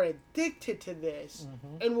 people are addicted to this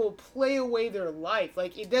and will play away their life.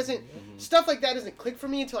 Like it doesn't, stuff like that doesn't click for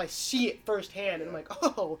me until I see it firsthand. And I'm like,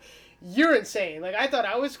 oh, you're insane. Like I thought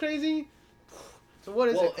I was crazy. So what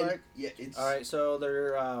is it, Clark? It's All right, so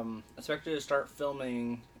they're expected to start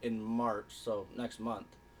filming in March, so next month,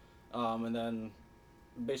 and then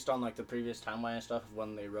based on like the previous timeline and stuff of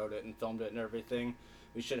when they wrote it and filmed it and everything,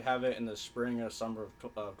 we should have it in the spring or summer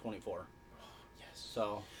of 24. Yes.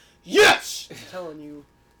 So Yes! I'm telling you.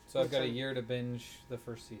 So I've got a year to binge the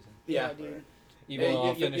first season. Yeah, Yeah. dude. Even though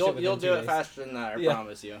I'll finish it within You'll 2 do days. it faster than that, I Yeah.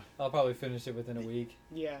 promise you. I'll probably finish it within a week.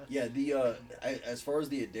 Yeah. Yeah, as far as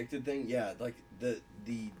the addicted thing, yeah, like the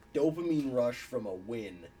dopamine rush from a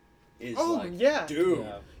win is yeah. dude.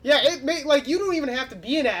 Yeah. Yeah, it may like you don't even have to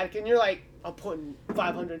be an addict, and you're like, I'm putting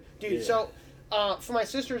 500, dude. Yeah. So, for my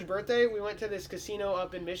sister's birthday, we went to this casino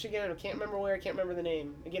up in Michigan. I can't remember where. I can't remember the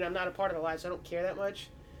name. Again, I'm not a part of the live, so I don't care that much.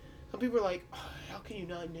 Some people are like, oh, how can you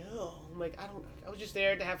not know? I'm like, I was just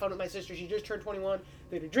there to have fun with my sister. She just turned 21.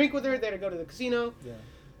 They had to drink with her. They had to go to the casino. Yeah.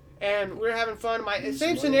 And we were having fun. Lose Same some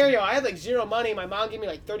money. scenario. I had like zero money. My mom gave me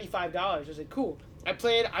like $35. I was like, cool. I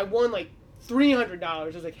played. I won like $300. I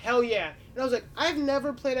was like, hell yeah. And I was like, I've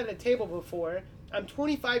never played at a table before. I'm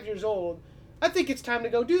 25 years old. I think it's time to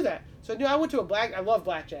go do that. So I went to I love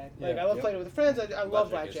blackjack. Like Yeah. I love Yep. playing it with friends. I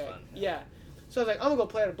love Blackjack is blackjack. fun. Yeah. So I was like, I'm gonna go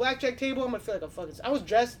play at a blackjack table. I'm gonna feel like a fucking. I was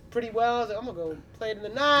dressed pretty well. I was like, I'm gonna go play it in the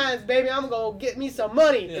nines, baby. I'm gonna go get me some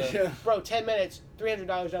money. Yeah. Bro, 10 minutes,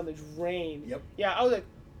 $300 down the drain. Yep. Yeah, I was like,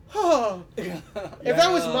 oh. If that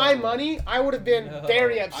was my money, I would have been No.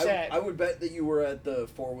 very upset. I would bet that you were at the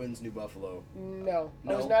Four Winds New Buffalo. No, I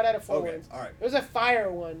No? was not at a Four Okay, Winds. all right. It was a fire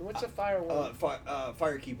one. What's a fire one?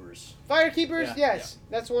 Firekeepers. Firekeepers? Yeah, Yes,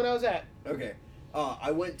 that's the one I was at. Okay.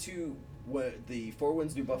 I went to the Four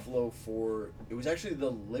Winds New Buffalo it was actually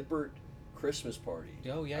the Lippert Christmas party.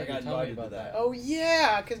 Oh yeah, I you got told me invited about to that. Oh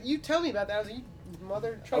yeah, because you tell me about that. I was like, you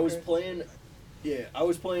mother trucker. I was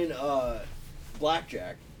playing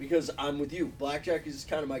blackjack because I'm with you. Blackjack is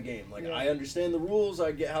kind of my game. Like Yeah. I understand the rules,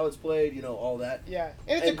 I get how it's played, all that. Yeah,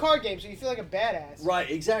 and it's a card game, so you feel like a badass. Right,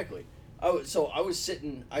 exactly. I was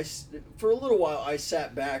sitting. For a little while, I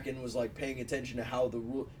sat back and was like paying attention to how the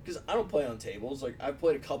rule. Because I don't play on tables. Like I've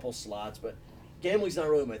played a couple slots, but gambling's not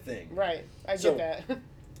really my thing. Right, I So- get that.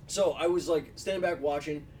 So I was like standing back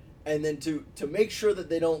watching, and then to make sure that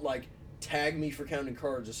they don't like tag me for counting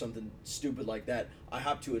cards or something stupid like that, I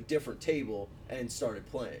hopped to a different table and started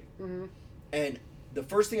playing. hmm And the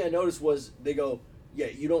first thing I noticed was they go, "Yeah,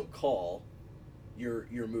 you don't call your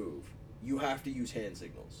move. You have to use hand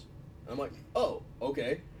signals." I'm like, "Oh,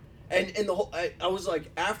 okay." And the whole I was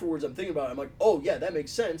like afterwards I'm thinking about it. I'm like, "Oh yeah, that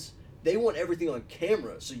makes sense. They want everything on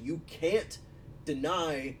camera, so you can't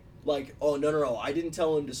deny." Like, oh no! I didn't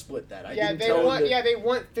tell him to split that. I Yeah, didn't they tell want. him to... Yeah, they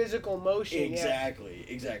want physical motion. Yeah.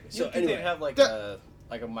 Exactly. So You anyway, did have like The-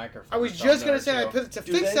 a microphone. I was or just something gonna there, say too. to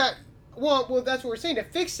Do fix they? that. Well, that's what we're saying. To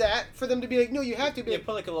fix that, for them to be like, no, you have to be Yeah, like,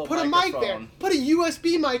 put like a little put a mic there, microphone. put a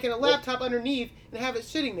USB mic and a laptop underneath, and have it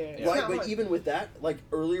sitting there. It's right? not But hard. even with that, like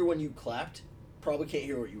earlier when you clapped, probably can't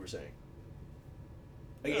hear what you were saying.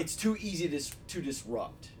 Like it's too easy to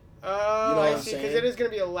disrupt. Oh, You know what I I'm see. Because saying? it is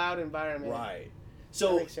gonna be a loud environment. Right. That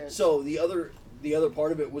So makes sense. so the other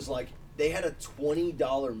part of it was like they had a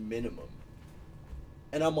 $20 minimum,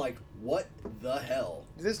 and I'm like, what the hell?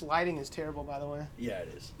 This lighting is terrible, by the way. Yeah,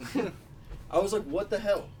 it is. I was like, what the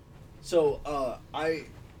hell? So I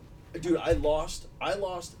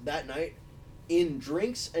lost that night in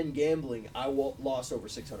drinks and gambling. I lost over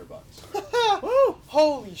 $600. Woo!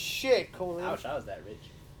 Holy shit, Colin. Ouch, I was that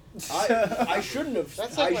rich. I shouldn't have.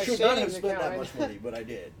 That's like I my should not have savings spent that account. much money, but I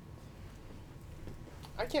did.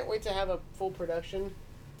 I can't wait to have a full production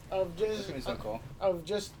of That's just gonna be so cool. of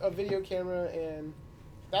just a video camera, and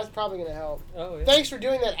that's probably gonna help. Oh yeah. Thanks for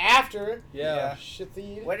doing that after. Yeah. Shit,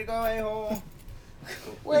 the Way to go, a-hole. Thanks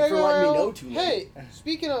for letting me know too Hey, late.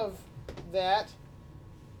 speaking of that,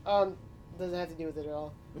 doesn't have to do with it at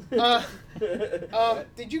all.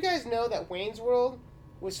 Did you guys know that Wayne's World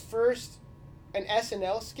was first an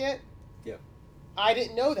SNL skit? Yeah. I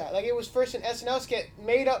didn't know that. Like, it was first an SNL skit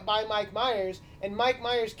made up by Mike Myers, and Mike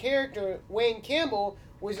Myers' character, Wayne Campbell,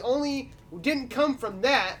 didn't come from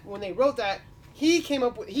that when they wrote that.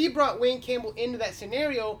 He brought Wayne Campbell into that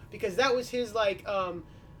scenario because that was his, like,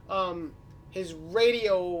 his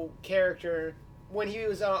radio character when he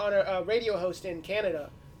was on a radio host in Canada.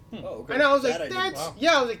 Oh, okay. And I was like, That didn't- that's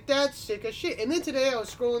I was like, that's sick as shit. And then today I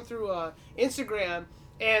was scrolling through Instagram,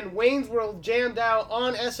 and Wayne's World jammed out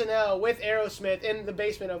on SNL with Aerosmith in the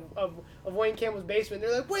basement of Wayne Campbell's basement.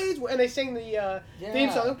 They're like, Wayne's World, and they sang the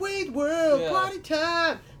theme song, like, Wayne's World, Yeah. party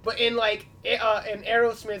time. But in like an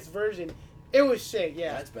Aerosmith's version, it was sick.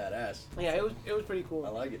 Yeah, That's badass. yeah, it was pretty cool. I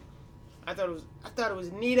like it. I thought it was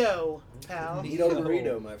neato, pal. Nito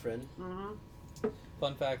burrito, my friend. Mm-hmm.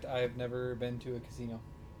 Fun fact: I've never been to a casino.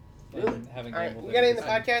 Really? And haven't All right, gambled we got it in the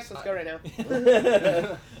at a podcast. Let's go right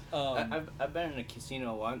now. I've been in a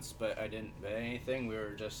casino once, but I didn't bet anything. We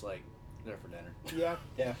were just like there for dinner. Yeah.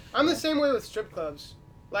 Yeah. I'm the same way with strip clubs.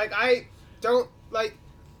 Like, I don't, like,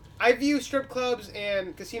 I view strip clubs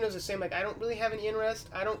and casinos the same. Like, I don't really have any interest.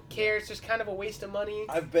 I don't care. It's just kind of a waste of money.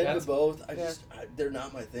 I've been That's- to both. They're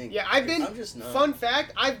not my thing. Yeah, I'm just not. Fun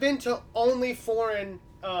fact, I've been to only foreign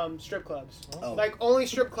strip clubs. Oh. Like, only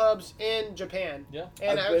strip clubs in Japan. Yeah.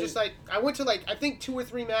 And I was just like, I went to like, I think 2 or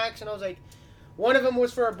 3 max, and I was like, one of them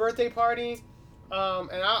was for a birthday party.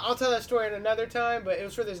 And I'll tell that story in another time, but it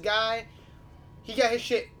was for this guy. He got his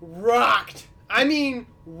shit rocked. I mean,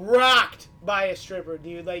 rocked by a stripper,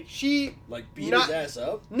 dude. Like, she... Like, beat his ass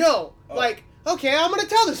up? No. Oh. Like, okay, I'm going to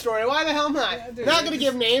tell the story. Why the hell not? Yeah, dude, Not going to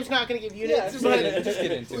give names, not going to give units. just but get into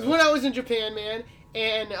it was it. when I was in Japan, man.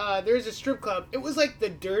 And there's a strip club. It was like the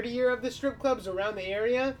dirtier of the strip clubs around the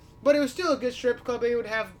area. But it was still a good strip club. They would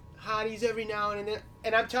have hotties every now and then.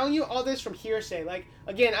 And I'm telling you all this from hearsay. Like,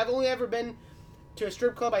 again, I've only ever been to a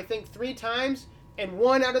strip club, I think, 3 times. And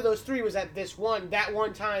 1 out of those 3 was at that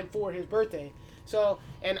one time for his birthday. So,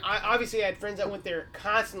 and I obviously had friends that went there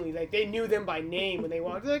constantly. Like, they knew them by name when they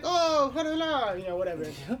walked. They're like, oh, la, you know, whatever.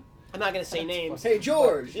 I'm not going to say names. Hey,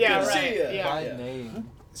 George. Yeah, good to right, see ya. yeah. By name.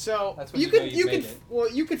 So, That's when you you know could, you made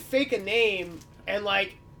it. you could fake a name and,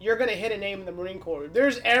 like, you're going to hit a name in the Marine Corps.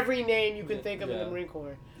 There's every name you can think of in the Yeah. Marine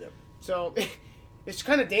Corps. Yep. So, it's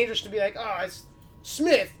kind of dangerous to be like, oh, it's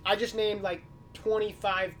Smith. I just named, like,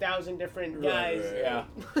 25,000 different guys. Right. Yeah.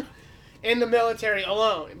 In the military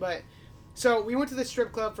alone. But so we went to the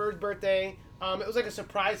strip club for his birthday. It was like a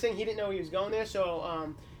surprise thing. He didn't know he was going there.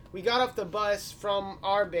 So we got off the bus from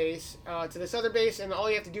our base to this other base, and all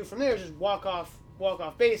you have to do from there is just walk off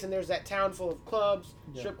base, and there's that town full of clubs,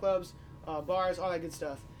 strip clubs, bars, all that good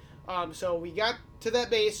stuff. So we got to that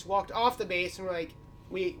base, walked off the base, and we're like,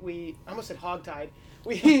 we I almost said hogtied.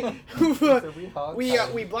 We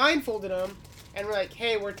blindfolded him. And we're like,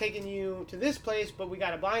 hey, we're taking you to this place, but we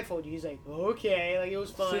got to blindfold you. He's like, okay. Like, it was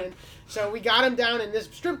fun. So we got him down, and this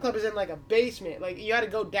strip club is in, like, a basement. Like, you had to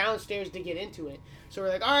go downstairs to get into it. So we're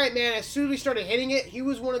like, all right, man. As soon as we started hitting it, he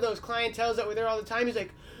was one of those clientels that were there all the time. He's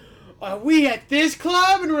like, are we at this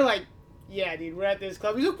club? And we're like, yeah, dude, we're at this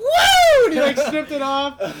club. He's like, woo! And he, like, stripped it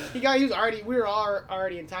off. We were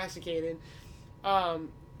already intoxicated.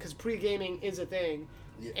 Because pre-gaming is a thing.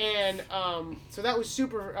 Yeah. And so that was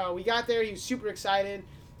super. We got there. He was super excited,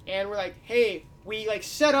 and we're like, "Hey, we like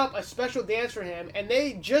set up a special dance for him." And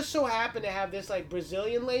they just so happened to have this like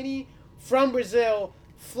Brazilian lady from Brazil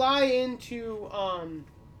fly into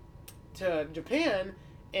to Japan,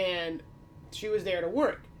 and she was there to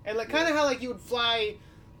work. And like kind of how like you would fly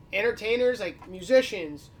entertainers, like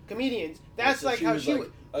musicians, comedians. That's so like how she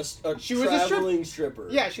would. She was a traveling stripper.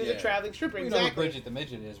 Yeah, she was a traveling stripper. You Exactly. know who Bridget the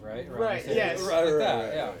Midget is, right? Right. Yes.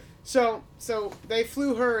 Right. So they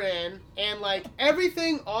flew her in, and like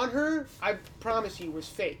everything on her, I promise you, was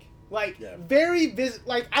fake. Like very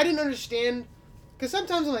like I didn't understand, because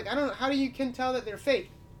sometimes I'm like, I don't know how you can tell that they're fake.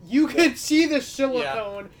 You could see the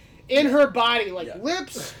silicone in her body, like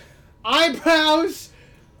lips, eyebrows,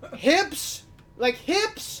 hips,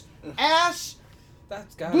 ass.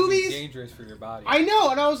 That's gotta boobies. be dangerous for your body. I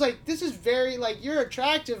know, and I was like, this is very like you're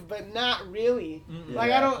attractive, but not really. Mm-mm.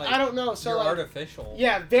 Like I don't know. So you're like, artificial.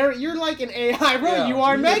 Yeah, you're like an AI robot. Yeah. You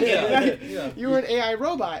are Megan. Yeah. You were an AI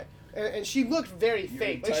robot, and she looked very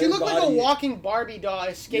fake. Like she entire looked like a body- walking Barbie doll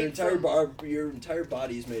escaped Your entire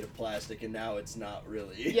body is made of plastic, and now it's not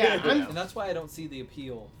really. Yeah, And that's why I don't see the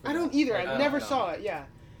appeal. I don't either. I never saw it. Yeah.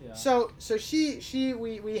 So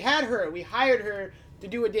we had her. We hired her to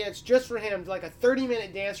do a dance just for him, like a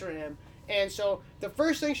 30-minute dance for him. And so the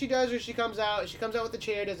first thing she does is she comes out with the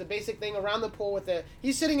chair, does a basic thing around the pool with it.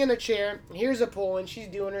 He's sitting in a chair, and here's a pool, and she's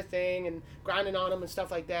doing her thing and grinding on him and stuff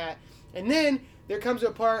like that. And then there comes a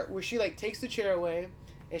part where she like takes the chair away,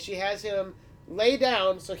 and she has him lay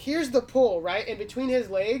down. So here's the pool, right, in between his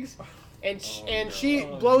legs, and she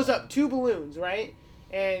blows up 2 balloons, right?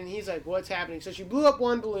 And he's like, what's happening? So she blew up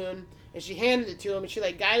 1 balloon, and she handed it to him, and she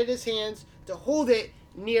like guided his hands to hold it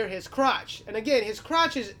near his crotch. And again, his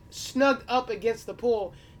crotch is snugged up against the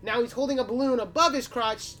pool. Now he's holding a balloon above his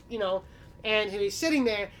crotch, you know, and he's sitting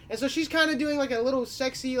there. And so she's kind of doing like a little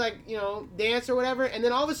sexy, like, you know, dance or whatever. And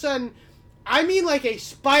then all of a sudden, I mean like a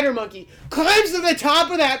spider monkey, climbs to the top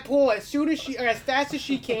of that pool as fast as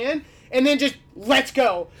she can, and then just lets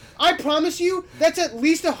go. I promise you, that's at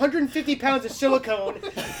least 150 pounds of silicone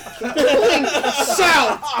going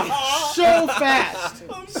south so fast.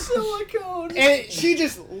 Silicone. And she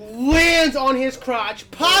just lands on his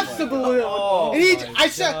crotch, pops the balloon, and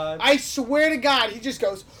I swear to God, he just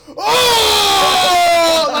goes,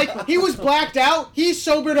 oh! Like, he was blacked out. He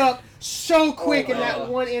sobered up so quick in that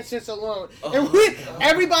one instance alone. And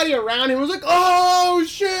everybody around him was like, oh,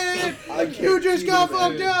 shit! You just got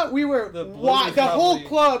fucked up! We were, the whole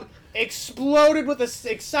club exploded with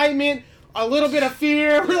excitement, a little bit of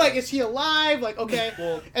fear. We're like, is he alive? Like, okay.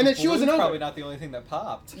 Well, and then she wasn't over. Probably not the only thing that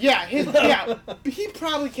popped. Yeah, he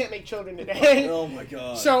probably can't make children today. Oh my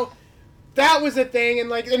god. So that was a thing, and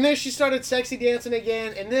then she started sexy dancing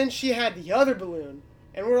again, and then she had the other balloon,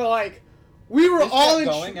 and we're like, we were all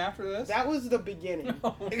going after this. That was the beginning.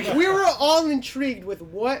 Oh, we were all intrigued with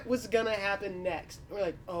what was gonna happen next. We're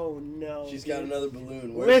like, oh no. She's got another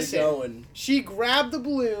balloon. Where's it going? She grabbed the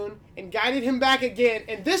balloon and guided him back again,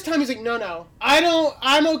 and this time he's like, no,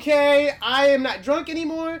 I'm okay. I am not drunk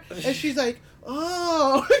anymore. And she's like,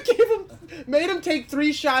 oh, made him take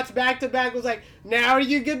 3 shots back to back. Was like, now are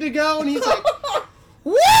you good to go? And he's like,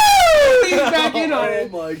 woo! He's back in on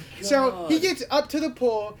it. Oh my god. So he gets up to the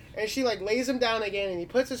pool, and she lays him down again, and he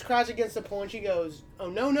puts his crotch against the pool, and she goes, oh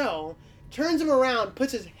no, turns him around,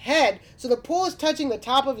 puts his head, so the pool is touching the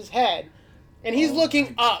top of his head, and he's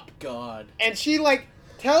looking up. God. And she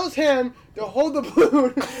tells him to hold the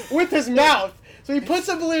balloon with his mouth. So he puts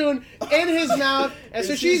a balloon in his mouth, and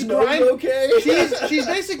so she's grinding. Okay? She's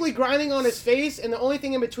basically grinding on his face, and the only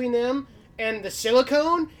thing in between them and the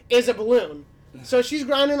silicone is a balloon. So she's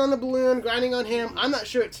grinding on the balloon, grinding on him. I'm not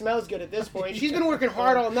sure it smells good at this point. She's been working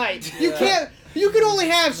hard all night. You can only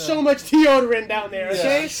have so much deodorant down there,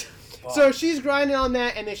 okay? Yeah. So she's grinding on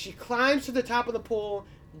that, and then she climbs to the top of the pool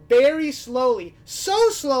very slowly. So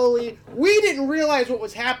slowly, we didn't realize what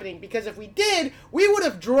was happening, because if we did, we would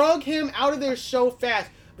have drug him out of there so fast.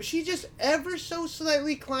 But she just ever so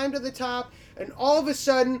slightly climbed to the top, and all of a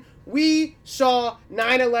sudden, we saw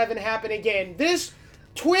 9/11 happen again. This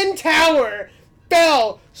twin tower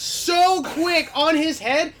fell so quick on his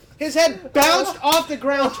head. His head bounced off the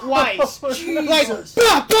ground twice.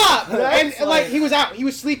 Bop, bop! And he was out. He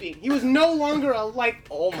was sleeping. He was no longer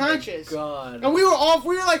conscious. Oh my god. And we were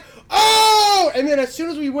like, oh! And then as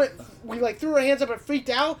soon as we threw our hands up and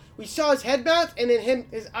freaked out, we saw his head bounce, and then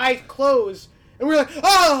his eyes closed. And we were like,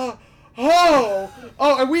 oh!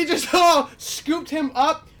 And we just scooped him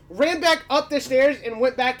up, ran back up the stairs, and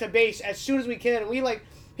went back to base as soon as we could. And we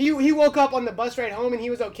he woke up on the bus ride home, and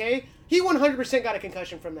he was okay. He 100% got a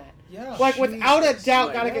concussion from that. Yeah. Without a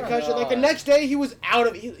doubt, got a concussion. The next day, he was out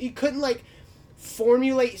of it. He couldn't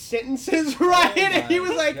formulate sentences right. And he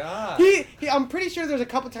was I'm pretty sure there's a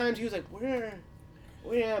couple times he was like, where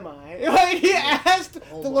am I? He asked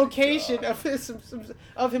the location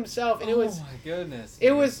of himself, and it was. Oh my goodness.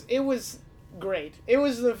 It was great. It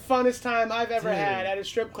was the funnest time I've ever had at a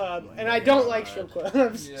strip club, and I don't like strip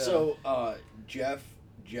clubs. Yeah. So,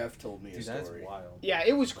 Jeff told me a story. That's wild. Yeah,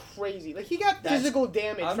 it was crazy. He got physical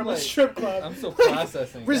damage from a strip club. I'm still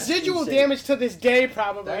processing residual damage to this day,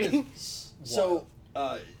 probably. So,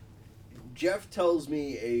 Jeff tells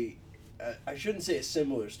me I shouldn't say a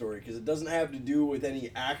similar story, because it doesn't have to do with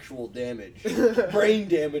any actual damage. Brain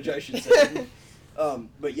damage, I should say.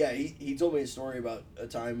 But yeah, he told me a story about a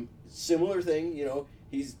time, similar thing,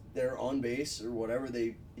 he's there on base or whatever.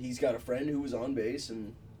 He's got a friend who was on base,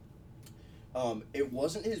 and it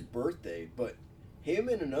wasn't his birthday, but him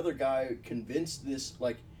and another guy convinced this,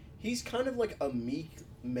 he's kind of like a meek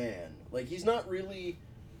man. He's not really,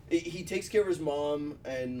 he takes care of his mom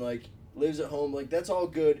and, lives at home. That's all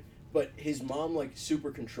good, but his mom,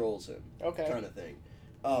 super controls him. Okay. Kind of thing.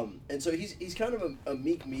 And so he's kind of a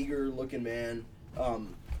meek, meager looking man.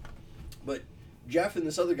 But Jeff and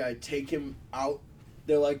this other guy take him out.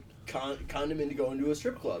 They're, con him into going to a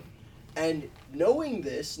strip club. And knowing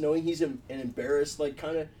he's an embarrassed,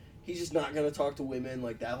 he's just not going to talk to women,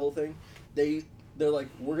 that whole thing, they're like,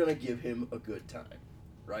 we're going to give him a good time,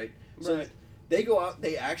 right? So they go out,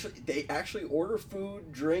 they actually order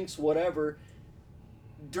food, drinks, whatever.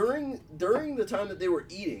 During the time that they were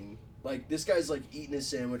eating, this guy's, eating his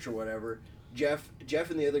sandwich or whatever, Jeff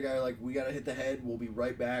and the other guy are like, we got to hit the head, we'll be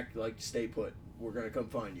right back, stay put, we're going to come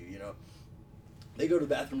find you, They go to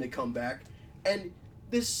the bathroom, they come back, and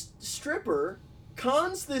this stripper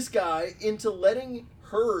cons this guy into letting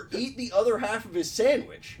her eat the other half of his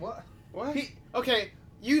sandwich. What? Okay,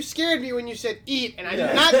 you scared me when you said eat, and I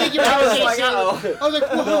did not think you were going to say sandwich. I was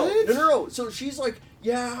like, what? No. So she's like,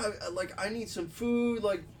 yeah, I need some food,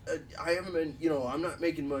 I haven't been, I'm not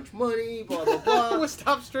making much money, blah, blah, blah. Well,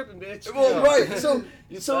 stop stripping, bitch. Well, right, so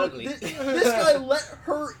this guy let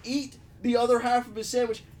her eat the other half of his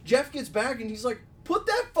sandwich. Jeff gets back, and he's like, put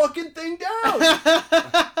that fucking thing down.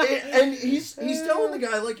 and he's telling the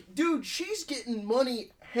guy, dude, she's getting money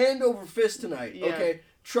hand over fist tonight. Yeah. Okay,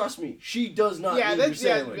 trust me, she does not need your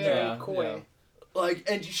sandwich. Very coy. Like,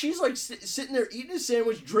 and she's like sitting there eating his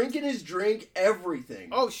sandwich, drinking his drink, everything.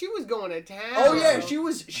 Oh, she was going to town. Oh yeah, she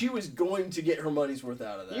was going to get her money's worth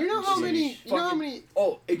out of that. You know how many? You know how many?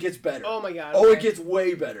 Oh, it gets better. Oh my god. Oh, okay. it gets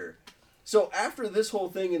way better. So after this whole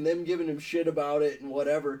thing and them giving him shit about it and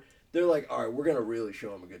whatever, they're like, all right, we're gonna really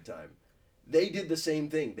show him a good time. They did the same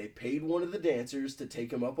thing. They paid one of the dancers to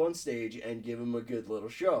take him up on stage and give him a good little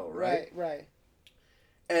show, right? Right.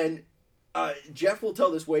 And Jeff will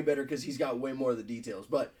tell this way better because he's got way more of the details.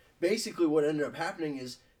 But basically what ended up happening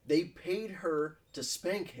is they paid her to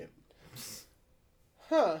spank him.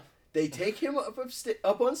 Huh. They take him up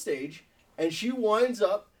on stage, and she winds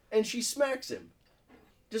up and she smacks him.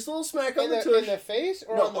 Just a little smack on the tush. In the face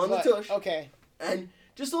or no, on the on butt? the tush. Okay. And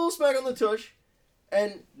just a little smack on the tush,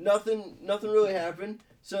 and nothing really happened.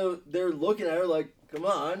 So they're looking at her like, come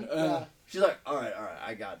on. She's like, all right,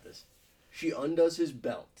 I got this. She undoes his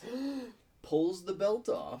belt, pulls the belt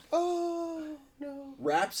off. Oh, no.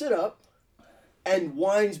 Wraps it up, and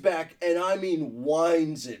winds back, and I mean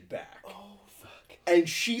winds it back. Oh, fuck. And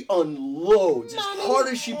she unloads as hard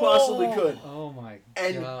as she possibly could. Oh my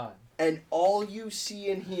god. And all you see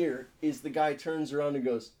and hear is the guy turns around and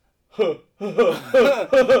goes, like,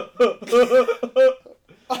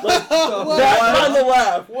 that kind of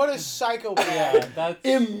laugh. What a psychopath. Yeah, that's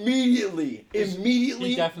Immediately.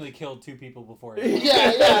 He definitely killed 2 people before.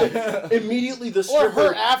 Yeah. Immediately the Or stripper.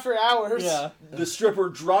 her after hours. Yeah. The stripper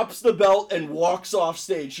drops the belt and walks off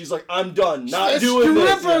stage. She's like, I'm done. Not The doing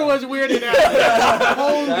this. stripper was weirded out.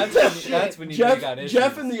 Holy shit. That's when you got issues.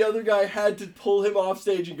 Jeff and the other guy had to pull him off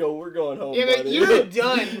stage and go, we're going home, Yeah, but buddy. you're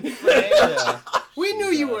done, Fred. Yeah. We knew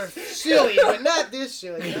you were silly, but not this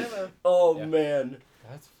silly. Oh, Yeah. man.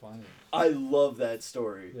 That's funny. I love that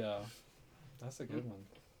story. Yeah. That's a good one.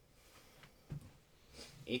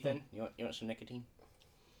 Ethan, you want some nicotine?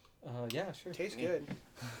 Yeah, sure. Tastes good.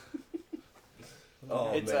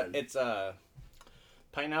 Oh, man. It's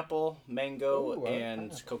pineapple, mango, Ooh, and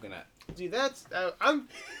pineapple. coconut. Dude, that's a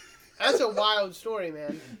wild story,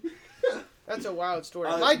 man. That's a wild story.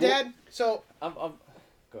 My dad. So Go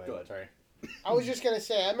ahead. Sorry. I was just gonna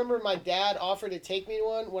say, I remember my dad offered to take me to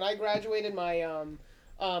one when I graduated my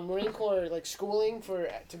Marine Corps schooling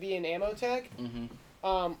to be an ammo tech.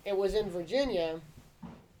 Mm-hmm. It was in Virginia,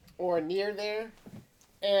 or near there,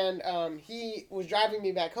 and he was driving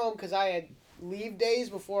me back home because I had leave days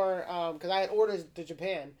before, because I had orders to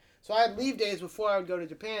Japan. So I had leave days before I would go to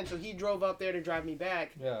Japan. So he drove up there to drive me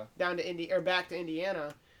back down to back to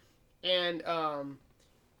Indiana, and on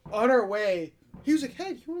our way, he was like,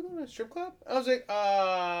 "Hey, you want to go to a strip club?" I was like,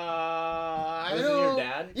 I Was it don't know. your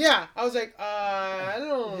dad? Yeah, I was like, I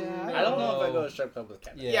don't know. I don't know if I go to a strip club with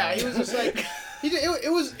Kevin. Yeah, he was just like,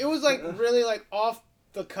 it was like really like off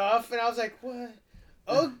the cuff, and I was like, what?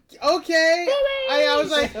 Okay. I was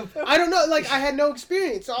like, I don't know, like I had no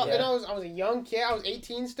experience, so, and I was a young kid, I was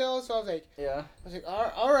 18 still, so I was like,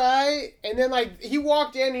 all right, and then like he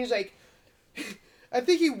walked in, and he's like. I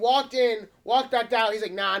think he walked back out. He's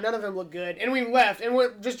like, nah, none of them look good. And we left. And we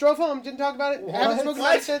just drove home. Didn't talk about it. What? Haven't spoken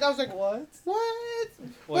about it. I was like, What?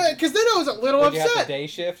 Because then I was a little Did you have upset. the day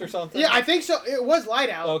shift or something? Yeah, I think so. It was light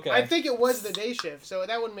out. Okay. I think it was the day shift. So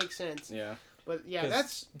that wouldn't make sense. Yeah. But yeah, 'Cause-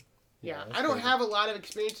 that's... Yeah, that's I don't crazy. have a lot of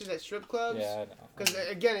experiences at strip clubs. Yeah, I know. Because,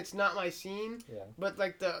 again, it's not my scene. Yeah. But,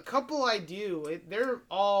 like, the couple I do, they're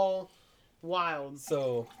all wild.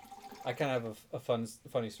 So, I kind of have a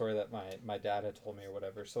funny story that my dad had told me or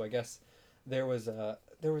whatever. So I guess there was I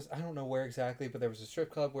don't know where exactly, but there was a strip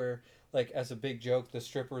club where, like, as a big joke, the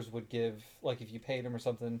strippers would give, like, if you paid them or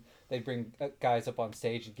something, they'd bring guys up on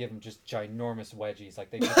stage and give them just ginormous wedgies. Like,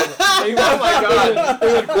 they would, oh my god,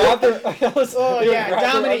 they would grab their,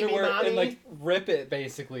 dominate me, underwear mommy. and like rip it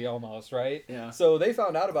basically almost, right? Yeah. So they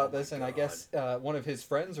found out about this, and I guess one of his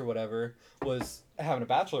friends or whatever was having a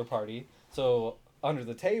bachelor party. So under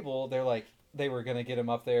the table, they were gonna get him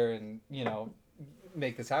up there and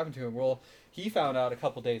make this happen to him. Well, he found out a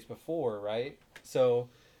couple days before, right? So,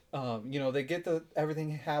 they get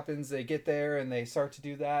everything happens. They get there and they start to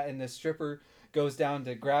do that, and the stripper goes down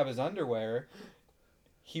to grab his underwear.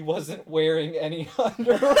 He wasn't wearing any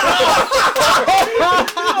underwear.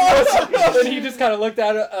 And he just kind of looked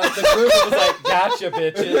at the group and was like, "Gotcha,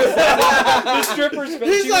 bitches." The stripper's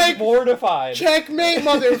face, she was mortified. Checkmate,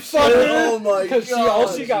 motherfucker. Oh my god. Because all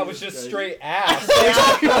she got was just straight ass.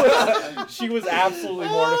 She was absolutely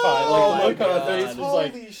mortified. Oh Like, my look on her God. face was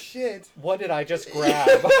like, Holy shit. "What did I just grab?"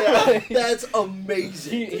 That's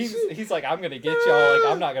amazing. He's like, "I'm gonna get y'all.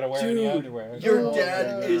 Like, I'm not gonna wear any underwear." Your Oh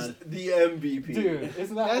dad my is the MVP. Dude,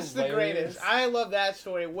 isn't that That's the hilarious? greatest. I love that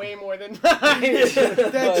story way more than mine.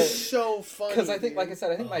 That's But- so funny. Because I think, dude. like I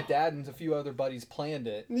said, I think my dad and a few other buddies planned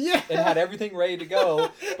it Yeah. and had everything ready to go,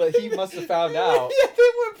 but he must have found out. Yeah, they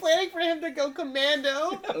were planning for him to go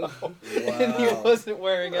commando. And he wasn't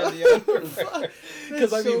wearing any underwear.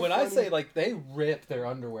 Because, I mean, so when I funny. say, like, they rip their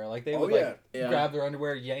underwear. Like, they would, yeah. Yeah. grab their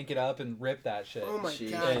underwear, yank it up, and rip that shit. Oh my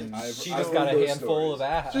Jeez. god. And she I've just heard got a those handful stories. of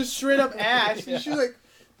ass. Just straight up ass. Yeah. And she's like,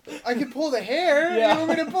 I could pull the hair. Yeah. You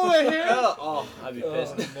want me to pull the hair? Oh, I'd be Oh,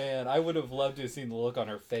 pissed. man. I would have loved to have seen the look on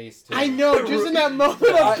her face, too. I know, just in that moment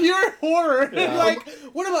of pure horror. Yeah. Like,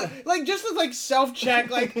 what am I, like, just as, like, self-check,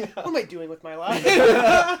 like, what am I doing with my life?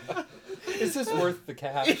 Is this worth the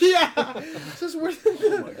cash? Yeah. It's just worth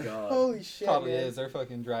Oh my god. Holy shit, Probably man. is. They're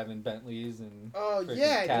fucking driving Bentleys and Oh, freaking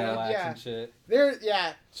yeah, dude, Cadillacs yeah. and shit.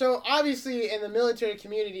 Yeah. So obviously in the military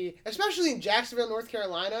community, especially in Jacksonville, North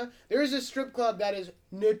Carolina, there is a strip club that is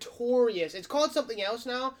notorious. It's called something else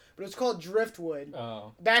now, but it's called Driftwood.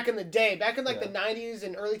 Oh. Back in the day, back in like Yeah. the 90s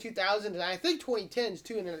and early 2000s, and I think 2010s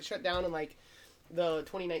too, and then it shut down in like the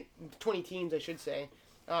 20 teens, I should say.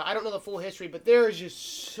 I don't know the full history, but there is just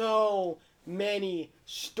so many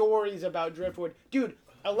stories about Driftwood. Dude,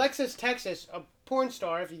 Alexis Texas, a porn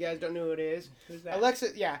star, if you guys don't know who it is. Who's that?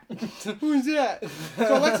 Alexis, yeah. Who's that?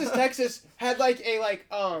 So Alexis Texas had like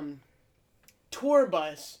a tour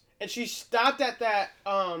bus, and she stopped at that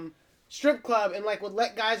strip club and like would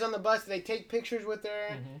let guys on the bus. They take pictures with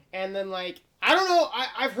her, and then like I don't know.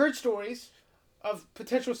 I've heard stories of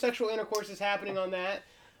potential sexual intercourses happening on that.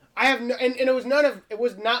 I have no, and it was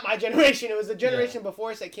not my generation. It was the generation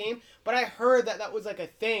before us that came. But I heard that was like a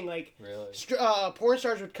thing. Like Really? porn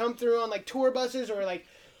stars would come through on like tour buses or like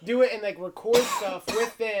do it and like record stuff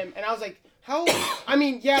with them. And I was like, how? I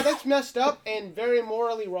mean, yeah, that's messed up and very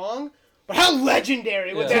morally wrong. But how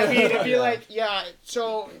legendary would that be to be Yeah. like, yeah.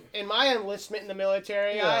 So in my enlistment in the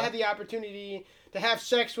military, I Yeah. had the opportunity to have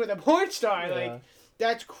sex with a porn star. Yeah. Like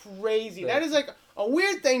that's crazy. Yeah. That is like a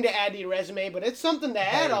weird thing to add to your resume, but it's something to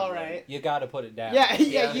add, Hey, all right. You gotta put it down. Yeah,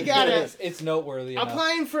 you gotta. It's noteworthy enough.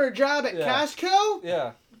 Applying for a job at Yeah. Costco?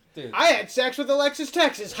 Yeah. Dude. I had sex with Alexis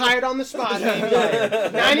Texas, hired on the spot, baby. Yeah.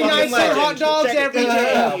 99-cent hot dogs Check it. every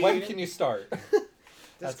Yeah, day. when can you start?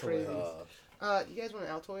 That's crazy. hilarious. You guys want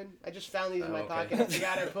an Altoid? I just found these in my Oh, okay. pocket. I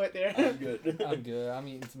forgot I put there. I'm good. I'm good. I'm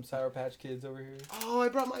eating some Sour Patch Kids over here. Oh, I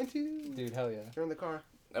brought mine too. Dude, hell yeah. They're in the car.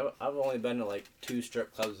 I've only been to like 2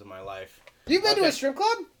 strip clubs in my life. You've been to Okay. a strip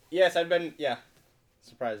club? Yes, I've been. Yeah,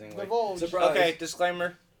 surprisingly. Divulge. Surprise. Okay,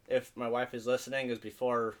 disclaimer: if my wife is listening, is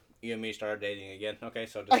before you and me started dating again. Okay,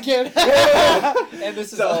 so just, Again. And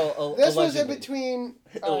this is So, all This was in allegedly. between.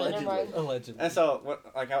 Allegedly. Never mind. Allegedly. And so,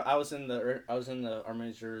 I was in the Army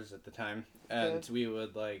Reserves at the time, and we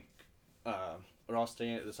would like, we're all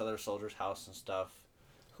staying at this other soldier's house and stuff.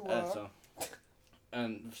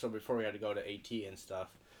 And so before we had to go to AT and stuff,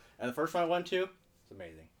 and the first one I went to, it's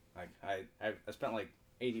amazing. Like I spent like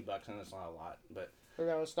 $80, and it's not a lot, but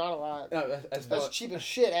No, it's not a lot. no, That's cheap as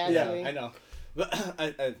shit, yeah, actually. I know, but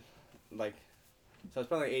I like. So I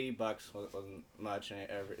spent like $80. Wasn't much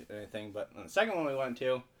anything, but on the second one we went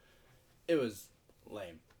to, it was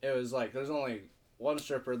lame. It was like there's only one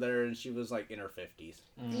stripper there, and she was like in her 50s.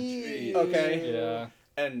 Ew. Okay. Yeah.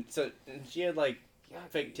 And she had like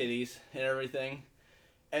fake titties and everything.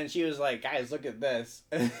 And she was like, guys, look at this.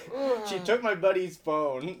 She took my buddy's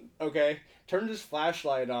phone, okay, turned his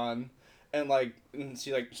flashlight on, and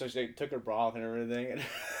she took her bra off and everything.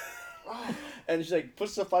 And she like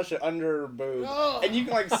puts the flashlight under her boob. Oh. And you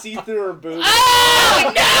can like see through her boob.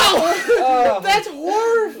 Oh, no! That's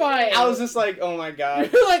horrifying. I was just like, oh my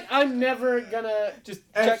god. You're like, I'm never gonna Just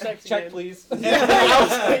have check, sex check again. please. I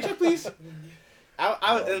was like, Check, please.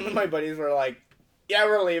 and my buddies were like, yeah,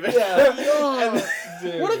 we're leaving. Yeah. Oh.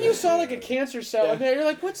 Dude. What if you saw like a cancer cell in there? You're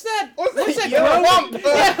like, what's that? What's that growth? lump?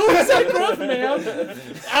 Yeah, what's that growth, man?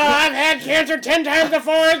 I've had cancer 10 times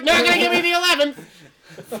before. It's not gonna give me the 11th.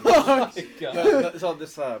 Fuck. God. So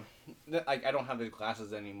this like I don't have the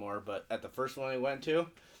glasses anymore, but at the first one I went to,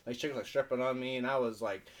 like she was like stripping on me, and I was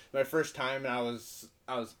like my first time, and I was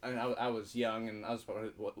young, and I was probably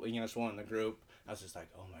the youngest one in the group. I was just like,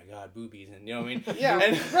 oh my god, boobies, and you know what I mean? Yeah,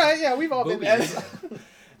 And, right. Yeah, we've all been there.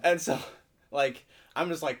 and so like I'm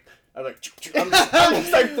just like I'm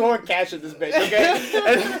just like throwing cash at this bitch,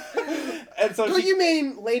 okay? And so What she, you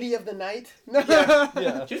mean, lady of the night? No.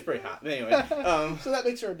 Yeah. she was pretty hot. But anyway, So that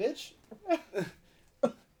makes her a bitch.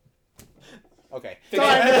 okay.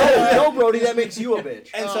 Sorry. No, Brody, that makes you a bitch.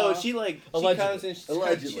 And so she like Allegedly. comes and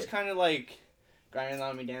Allegedly. she's kind of like grinding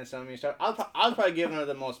on me, dancing on me, and stuff. I'll probably give her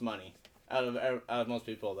the most money out of most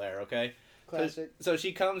people there. Okay. Classic. So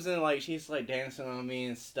she comes in like she's like dancing on me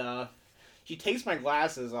and stuff. She takes my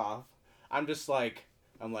glasses off. I'm just like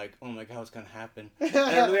I'm like, oh my god, what's gonna happen? And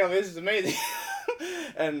everything, this is amazing.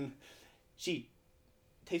 And she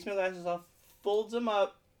takes my glasses off, folds them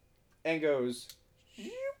up, and goes,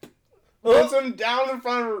 puts them down in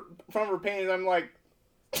front of her panties. I'm like,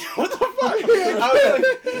 what the fuck?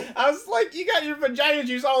 I was like, you got your vagina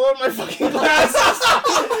juice all over my fucking glasses.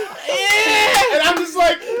 And I'm just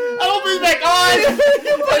like, I open it back on.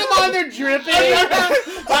 Put them on, they're dripping.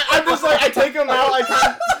 I'm just like, I take them out.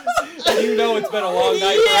 You know it's been a long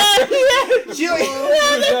night. Yeah. She like,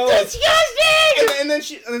 that's disgusting. And then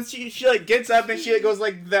she like gets up and she like goes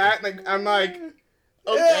like that. And I'm like,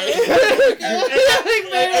 okay.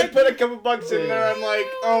 I put a couple bucks in there. I'm like,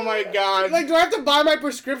 oh my god. Like, do I have to buy my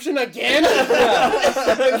prescription again?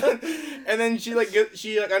 And then she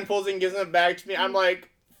unfolds it and gives them back to me. I'm like,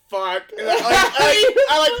 fuck. And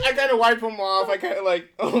I kind of wipe them off. I kind of like,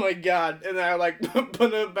 oh my god. And then I like put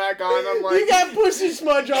them back on. I'm like, you got pussy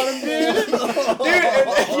smudge on them, dude.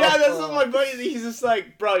 Yeah, that's what my buddy. He's just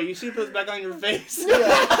like, bro, you should put this back on your face.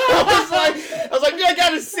 I was like, yeah, I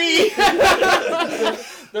gotta see.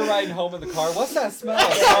 They're riding home in the car. What's that smell?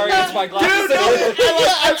 Sorry, it's my glasses. Dude,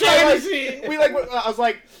 I'm trying to see.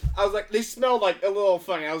 I was like, they smelled like a little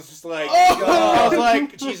funny. I was just like, I was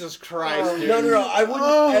like, Jesus Christ, dude. No. I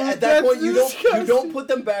wouldn't. At that point, you don't put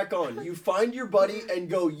them back on. You find your buddy and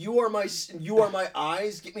go. You are my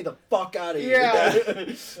eyes. Get me the fuck out of here.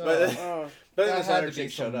 Yeah. But then this other chick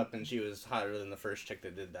showed up and she was hotter than the first chick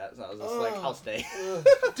that did that. So I was just like, I'll stay.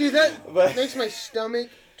 Dude, that makes my stomach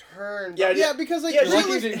turn. Yeah, because like, you're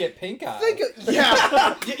lucky you didn't get pink eye.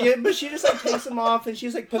 Yeah, but she just like takes them off and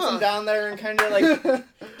she's like puts them down there and kind of like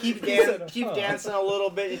keep dancing a little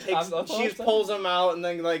bit. She just pulls them out and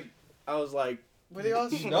then like I was like, were they all?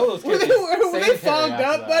 Those were they fogged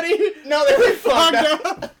up, buddy? No, they were fogged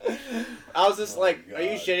up. I was just like, are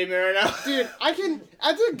you shitting me right now? Dude,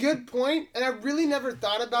 that's a good point, and I really never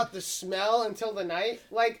thought about the smell until the night.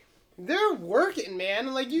 Like, they're working,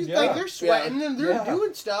 man. Like, like they're sweating and they're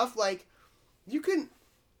doing stuff. Like,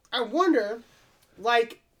 I wonder,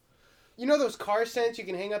 like, you know those car scents you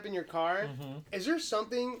can hang up in your car? Mm-hmm. Is there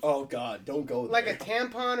something... Oh, God, don't go there. Like a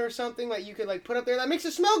tampon or something that you could, like, put up there that makes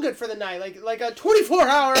it smell good for the night? Like a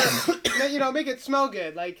 24-hour, make it smell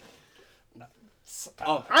good. Like...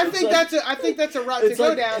 I think that's a route to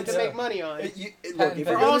go down to make money on. Look,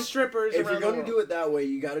 for all strippers if around you're the gonna world. do it that way,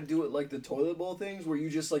 you got to do it like the toilet bowl things, where you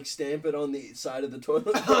just like stamp it on the side of the toilet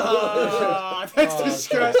bowl. That's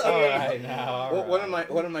disgusting. All right, now.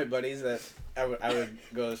 One of my buddies that I would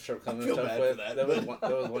go to strip club and stuff with. There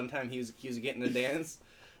was one time he was getting a dance,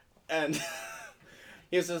 and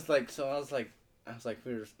he was just like, so I was like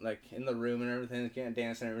we were like in the room and everything, getting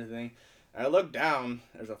dance and everything. I looked down.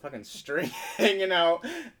 There's a fucking string hanging out.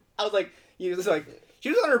 I was like, she was on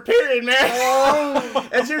her period, man. Oh.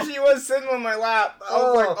 And here she was sitting on my lap. I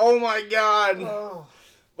was like, oh my god. Oh.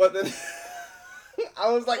 But then I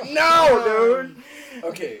was like, no, dude.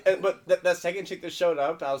 Okay. But that second chick that showed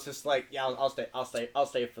up, I was just like, yeah, I'll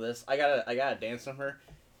stay for this. I gotta dance on her.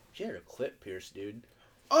 She had her clit pierced, dude.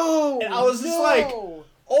 Oh. And I was just like,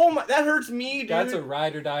 oh my, that hurts me, dude. That's a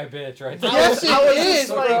ride or die bitch right there. Yes, it is,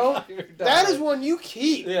 bro. That is one you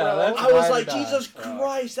keep, bro. I was like, Jesus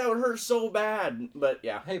Christ, that would hurt so bad. But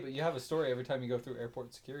yeah. Hey, but you have a story every time you go through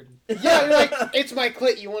airport security. Yeah, you're like, it's my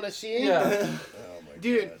clit, you want to see? Yeah. Oh my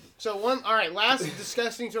dude, God. So alright, last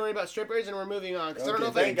disgusting story about strippers and we're moving on, because I don't know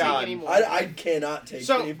if I can God. take anymore. I cannot take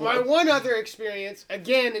anymore. So, my one other experience,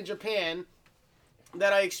 again in Japan,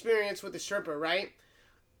 that I experienced with a stripper, right?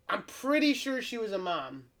 I'm pretty sure she was a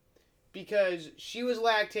mom. Because she was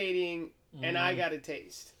lactating and I got a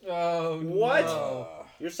taste. Oh, what? No.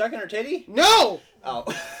 You're sucking her titty? No! Oh.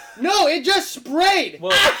 No, it just sprayed!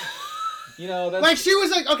 Well, you know, that's... Like, she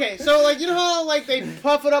was like, okay, so, like, you know how, like, they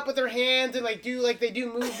puff it up with their hands and, like, they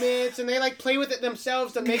do movements and they, like, play with it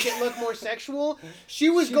themselves to make it look more sexual? She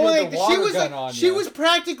was she was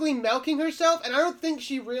practically milking herself, and I don't think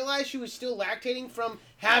she realized she was still lactating from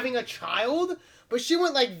having a child. But she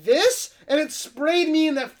went like this, and it sprayed me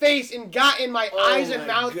in the face and got in my eyes and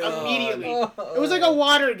mouth immediately. It was like a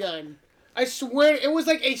water gun. I swear, it was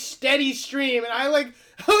like a steady stream, and I was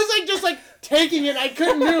like just like taking it. I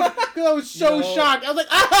couldn't move because I was so shocked. I was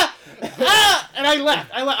like, and I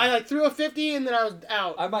left. I like threw a 50, and then I was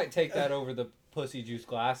out. I might take that over the pussy juice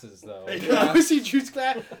glasses, though. Pussy juice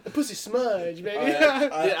glass, pussy smudge, baby. I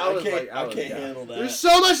can't handle that. There's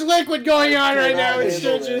so much liquid going on right now in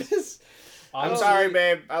churches. I'm sorry,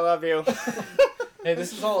 babe. I love you. Hey,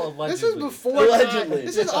 this is all allegedly. This is before time.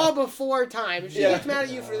 This is all before time. If she gets mad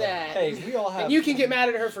at you for that, hey, we all have. And you can get mad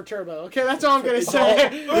at her for turbo. Okay, that's all I'm gonna say.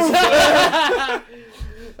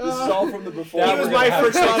 This is all from the before. That was my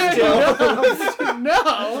first thought too.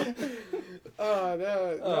 No. Oh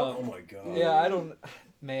no. Oh my god. Yeah, I don't.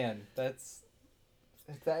 Man, that's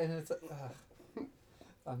that, and it's.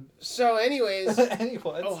 So, anyways, Anyways,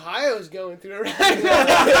 Ohio's going through it right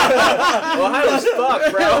now. Ohio's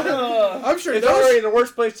fucked, bro. I'm sure It's already the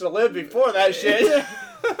worst place to live before that shit.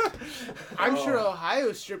 I'm sure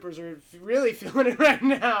Ohio strippers are really feeling it right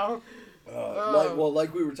now.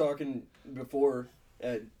 Like we were talking before,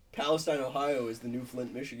 Palestine, Ohio is the new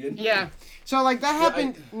Flint, Michigan. Yeah. So like that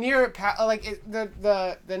happened near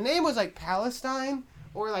the name was like Palestine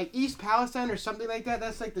or like East Palestine or something like that.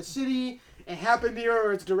 That's like the city it happened near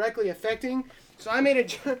or it's directly affecting. So I made a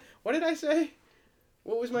joke. What did I say?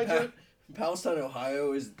 What was my joke? Palestine,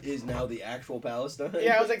 Ohio is now the actual Palestine.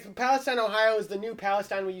 Yeah, I was like Palestine, Ohio is the new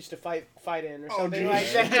Palestine we used to fight in or something like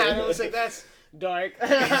geez. that. And I was like, that's dark.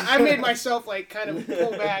 I made myself like kind of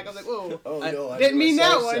pull back. I was like, whoa. Oh no, I Didn't mean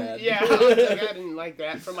that one. sad. Yeah, I was like, I didn't like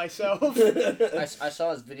that for myself. I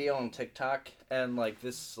saw this video on TikTok, and like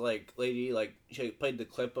this like lady like she played the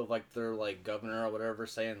clip of like their like governor or whatever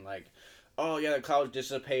saying like, oh yeah, the clouds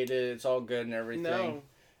dissipated, it's all good and everything. No.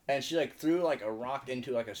 And she like threw like a rock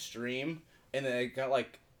into like a stream, and then it got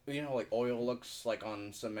like like oil looks like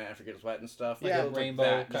on cement after it gets wet and stuff. Like, Yeah. it looked Rainbow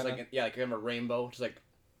like that. Just kinda. like like kind of a rainbow, just like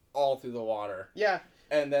all through the water. Yeah.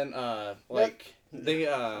 And then like they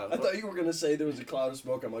I thought you were gonna say there was a cloud of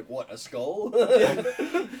smoke. I'm like, what? A skull?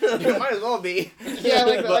 it might as well be. Yeah,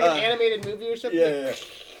 like, But, like an animated movie or something. Yeah.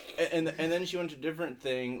 And then she went to a different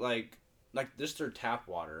thing, like just their tap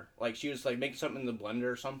water. Like she was like making something in the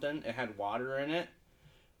blender or something. It had water in it,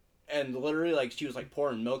 and literally like she was like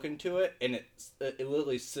pouring milk into it, and it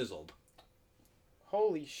literally sizzled.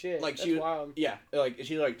 Holy shit! Like That's she was, wild. yeah, like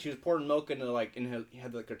she was pouring milk into like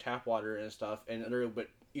had like her tap water and stuff, and but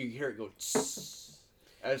you hear it go tss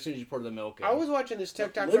as soon as you pour the milk in. I was watching this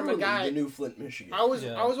TikTok Literally from a guy. the new Flint, Michigan. I was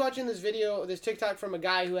watching this video, this TikTok from a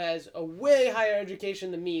guy who has a way higher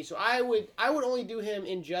education than me. So I would only do him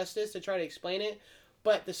injustice to try to explain it.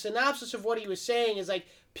 But the synopsis of what he was saying is like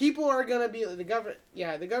people are gonna be the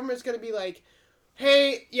government's gonna be like,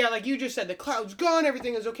 hey, yeah, like you just said, the cloud's gone,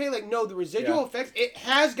 everything is okay. Like no, the residual effects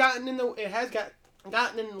gotten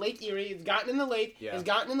in Lake Erie, it's gotten in the lake, it's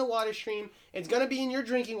gotten in the water stream, it's gonna be in your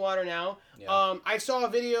drinking water now. Yeah. I saw a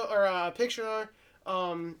video or a picture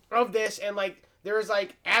of this, and like there was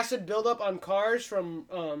like acid buildup on cars from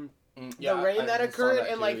the rain that occurred,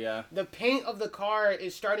 and like the paint of the car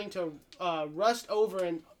is starting to rust over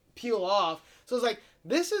and peel off. So it's like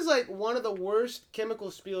this is like one of the worst chemical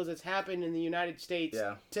spills that's happened in the United States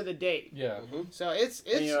to the date. Yeah. Mm-hmm. So it's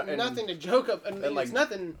nothing to joke up. I mean, like, it's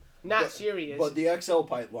nothing not serious. But the XL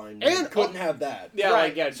pipeline And- couldn't have that. Yeah, Right.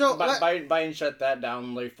 like yeah. So, Biden shut that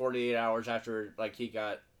down like 48 hours after like he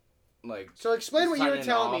got like. So explain what you signed were into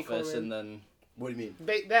telling me, office, Coleman. and then. What do you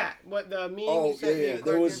mean? What the meme Oh you sent me?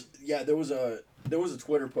 yeah. There was a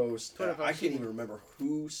Twitter post. Twitter post, I can't even remember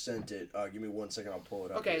who sent it. Give me 1 second. I'll pull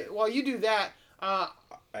it up. Okay, here. while you do that, I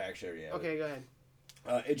actually already have okay, go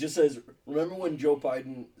ahead. It just says, remember when Joe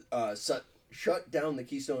Biden shut down the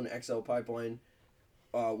Keystone XL pipeline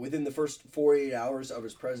within the first 48 hours of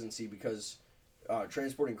his presidency because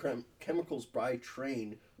transporting chemicals by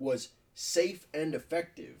train was safe and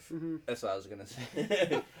effective. Mm-hmm. That's what I was gonna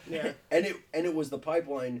say. Yeah. And it was the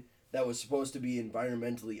pipeline that was supposed to be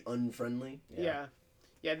environmentally unfriendly. Yeah.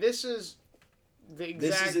 This is the exact.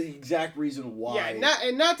 This is the exact reason why. Yeah,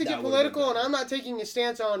 not to that get would've political, been and better. I'm not taking a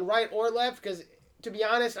stance on right or left because, to be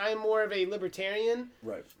honest, I'm more of a libertarian.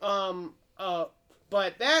 Right.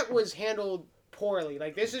 But that was handled poorly.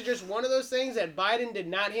 Like this is just one of those things that Biden did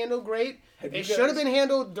not handle great. It should have been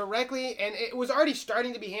handled directly, and it was already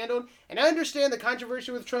starting to be handled. And I understand the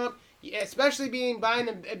controversy with Trump, especially being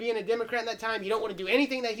Biden and being a Democrat at that time. You don't want to do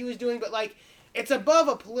anything that he was doing, but like, it's above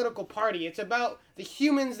a political party. It's about the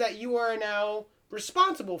humans that you are now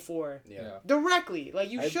responsible for. Yeah. Directly. Like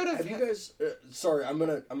you should have. Have you guys? Sorry, I'm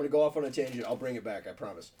gonna go off on a tangent. I'll bring it back. I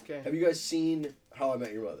promise. Okay. Have you guys seen How I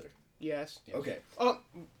Met Your Mother? Yes. Okay. Oh,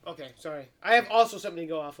 okay. Sorry. I have also something to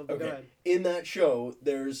go off of. But Go ahead. In that show,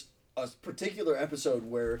 there's a particular episode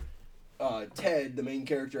where Ted, the main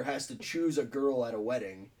character, has to choose a girl at a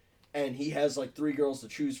wedding, and he has like 3 girls to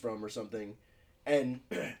choose from or something, and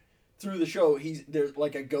through the show, there's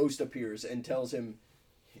like a ghost appears and tells him,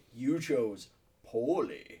 "You chose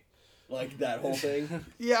poorly," like that whole thing.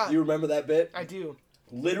 Yeah. You remember that bit? I do.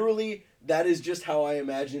 Literally, that is just how I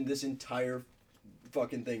imagined this entire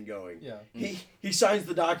fucking thing going. Yeah. He signs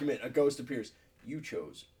the document. A ghost appears. You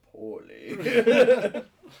chose poorly.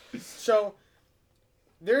 So,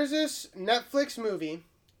 there's this Netflix movie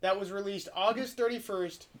that was released August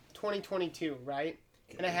 31st, 2022, right?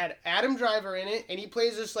 and it had Adam Driver in it, and he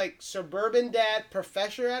plays this like suburban dad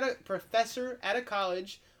professor at a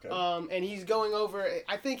college. Okay. And he's going over.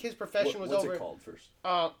 I think his profession was what's over. What's it called first?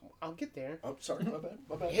 I'll get there. Oh, sorry, my bad.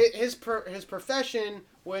 My bad. His profession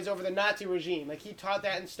was over the Nazi regime. Like he taught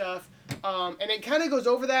that and stuff. And it kind of goes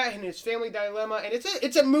over that and his family dilemma. And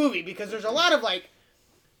it's a movie because there's a lot of like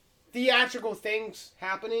theatrical things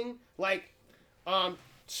happening. Like,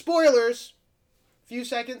 spoilers. Few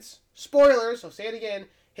seconds. Spoilers. I'll say it again.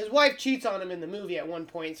 His wife cheats on him in the movie at one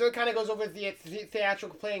point, so it kind of goes over the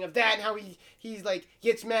theatrical playing of that and how he's like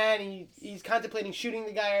gets mad and he's contemplating shooting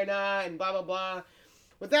the guy or not and blah blah blah.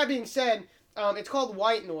 With that being said, it's called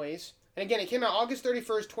White Noise, and again, it came out August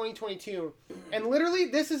 31st, 2022, and literally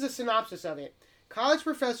this is a synopsis of it. College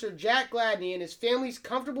professor Jack Gladney and his family's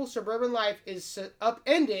comfortable suburban life is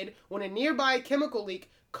upended when a nearby chemical leak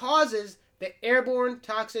causes the airborne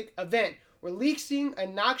toxic event, releasing a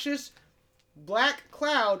noxious black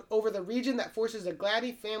cloud over the region that forces the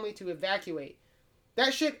Gladney family to evacuate.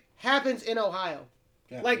 That shit happens in Ohio.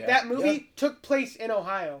 Yeah, that movie took place in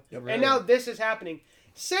Ohio. Yeah, really. And now this is happening.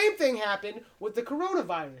 Same thing happened with the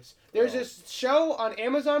coronavirus. There's this show on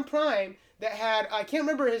Amazon Prime that had, I can't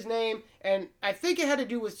remember his name, and I think it had to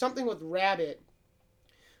do with something with Rabbit.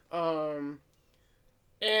 And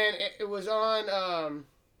it was on,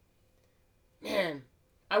 man,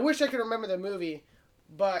 I wish I could remember the movie.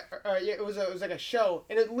 But it was like a show,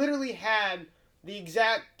 and it literally had the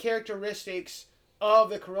exact characteristics of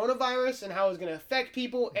the coronavirus and how it was going to affect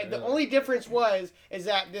people. And the only difference is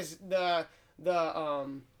that the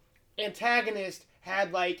antagonist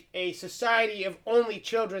had like a society of only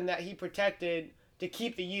children that he protected to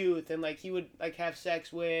keep the youth, and like he would like have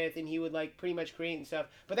sex with, and he would like pretty much create and stuff.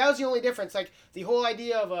 But that was the only difference. Like the whole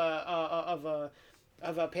idea of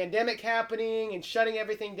a pandemic happening and shutting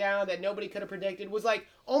everything down that nobody could have predicted was like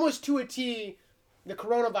almost to a T the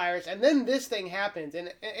coronavirus, and then this thing happens,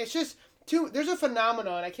 and it's just there's a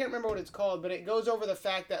phenomenon, I can't remember what it's called, but it goes over the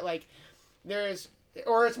fact that like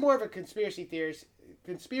it's more of a conspiracy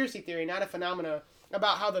theory, not a phenomena,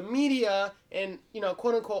 about how the media and, you know,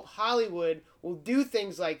 quote unquote Hollywood will do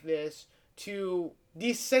things like this to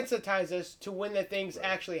desensitize us to when the things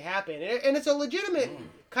actually happen, and it's a legitimate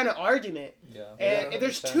kind of argument. Yeah. And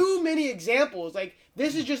there's too many examples. Like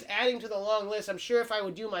this is just adding to the long list. I'm sure if I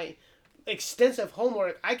would do my extensive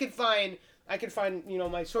homework, I could find you know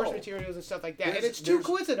my source materials and stuff like that. And it's too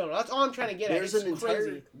coincidental. That's all I'm trying to get at.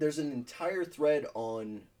 There's an entire thread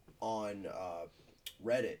on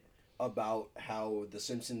Reddit about how The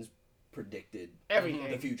Simpsons predicted everything,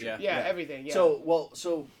 the future. Yeah, everything. Yeah.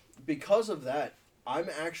 So because of that, I'm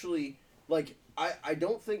actually like I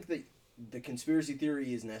don't think that the conspiracy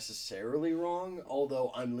theory is necessarily wrong,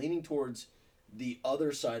 although I'm leaning towards the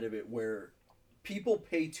other side of it where people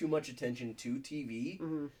pay too much attention to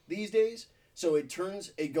TV these days. So it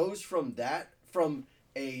goes from the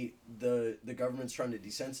government's trying to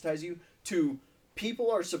desensitize you to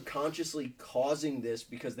people are subconsciously causing this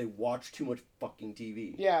because they watch too much fucking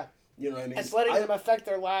TV. Yeah. You know what I mean? It's letting them affect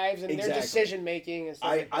their lives and their decision making and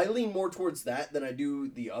stuff. I lean more towards that than I do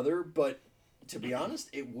the other, but to be honest,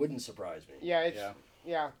 it wouldn't surprise me.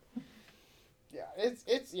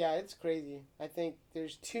 It's crazy. I think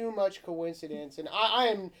there's too much coincidence, and I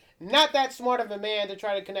am not that smart of a man to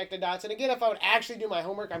try to connect the dots. And again, if I would actually do my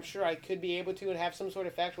homework, I'm sure I could be able to and have some sort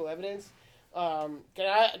of factual evidence.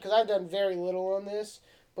 Because I've done very little on this,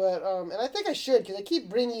 but and I think I should, because I keep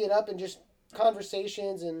bringing it up in just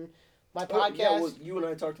conversations and my podcast. Yeah, well, you and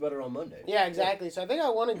I talked about it on Monday. Yeah, exactly. So I think I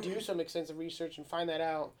want to do some extensive research and find that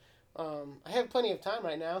out. I have plenty of time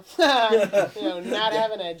right now. Not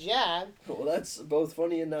having a job. Well, that's both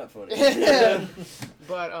funny and not funny.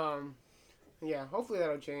 But yeah, hopefully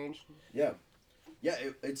that'll change. Yeah,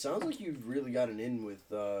 it sounds like you've really gotten in with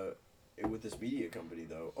this media company,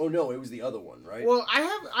 though. Oh no, it was the other one, right? Well,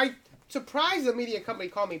 I surprised the media company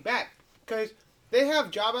called me back because they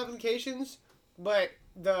have job applications, but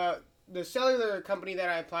the cellular company that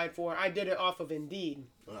I applied for, I did it off of Indeed.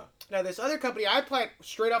 Now, this other company, I applied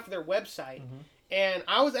straight off of their website, and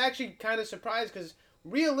I was actually kind of surprised because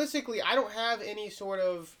realistically, I don't have any sort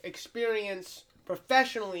of experience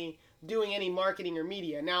professionally doing any marketing or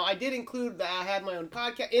media. Now, I did include that I had my own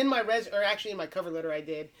podcast in my in my cover letter. I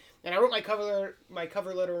did, and I wrote my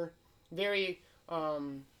cover letter very,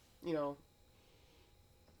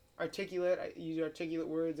 articulate. I use articulate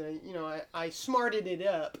words, and I smarted it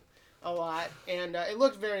up a lot, and it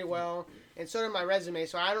looked very well, and so did my resume.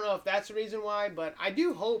 So I don't know if that's the reason why, but I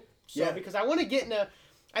do hope so, because I want to get into.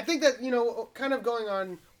 I think that kind of going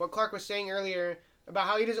on what Clark was saying earlier about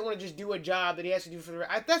how he doesn't want to just do a job that he has to do for the.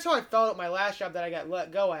 That's how I felt at my last job that I got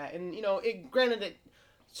let go at, and granted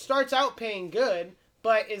starts out paying good,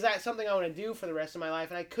 but is that something I want to do for the rest of my life?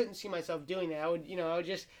 And I couldn't see myself doing that.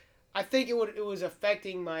 I think it was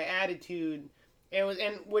affecting my attitude.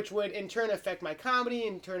 Which would in turn affect my comedy,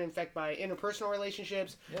 in turn affect my interpersonal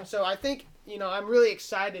relationships. Yeah. So I think, I'm really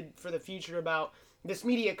excited for the future about this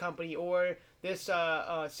media company or this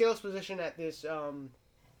sales position at this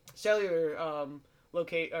cellular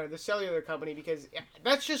the cellular company, because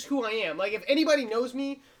that's just who I am. Like, if anybody knows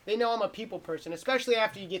me, they know I'm a people person, especially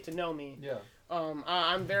after you get to know me. Yeah.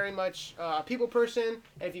 I'm very much a people person,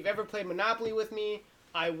 and if you've ever played Monopoly with me,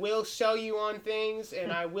 I will sell you on things,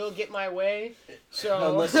 and I will get my way.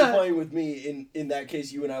 So unless you're playing with me, in that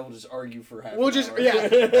case, you and I will just argue for half. We'll just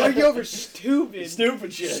argue over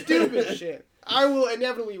stupid shit. I will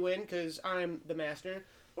inevitably win because I'm the master.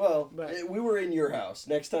 Well, we were in your house.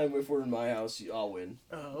 Next time, if we're in my house, I'll win.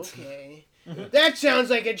 Oh, okay. That sounds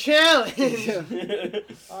like a challenge.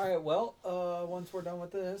 All right. Well, once we're done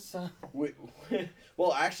with this,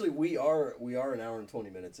 well, actually, we are an hour and 20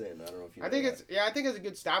 minutes in. I don't know if you. I think it's a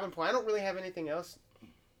good stopping point. I don't really have anything else.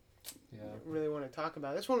 Yeah. Really want to talk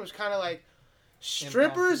about. This one was kind of like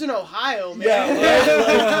strippers in Ohio, man.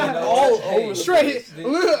 Yeah. All over straight.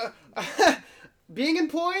 Being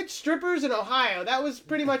employed, strippers in Ohio. That was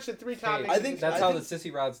pretty much the three topics. I think that's how the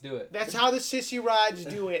Sissy Rods do it. That's how the Sissy Rods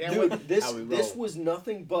do it. And dude, this was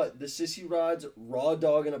nothing but the Sissy Rods raw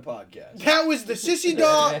dog in a podcast. That was the Sissy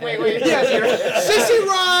Dog. wait. Yeah, Sissy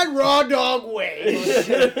Rod raw dog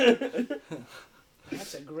way.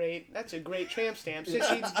 That's a great tramp stamp.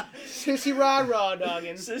 Sissy Rod raw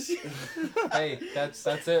dogging. Hey, that's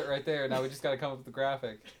it right there. Now we just got to come up with the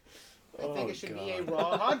graphic. I think it should be a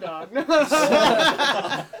raw hot dog.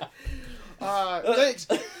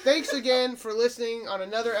 Thanks again for listening on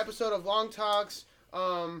another episode of Long Talks.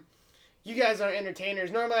 You guys are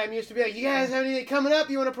entertainers. Normally I'm used to be like, you guys have anything coming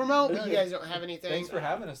up you want to promote? But you guys don't have anything. Thanks for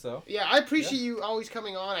having us, though. Yeah, I appreciate you always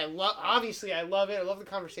coming on. I love it. I love the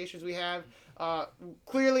conversations we have.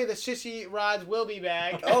 Clearly the Sissy Rods will be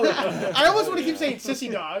back. Oh, I almost want to keep saying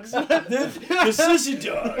Sissy Dogs. the Sissy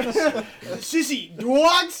Dogs. Sissy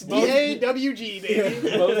Dogs. DAWG, baby.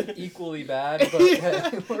 Both equally bad. But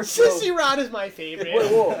Sissy Rod is my favorite.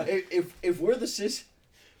 Wait, if we're the Sissy,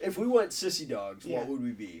 if we went Sissy Dogs, what would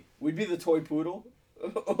we be? We'd be the toy poodle.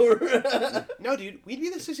 No, dude, we'd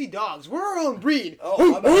be the Sissy Dogs. We're our own breed.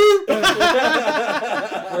 Oh,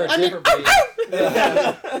 we're a different breed.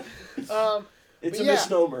 It's a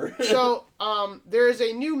misnomer. So, there is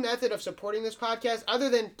a new method of supporting this podcast other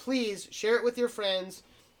than please share it with your friends.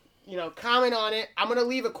 Comment on it. I'm going to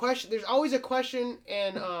leave a question. There's always a question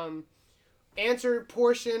and answer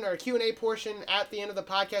portion or Q&A portion at the end of the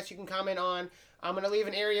podcast you can comment on. I'm going to leave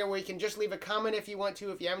an area where you can just leave a comment if you want to,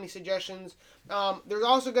 if you have any suggestions. There's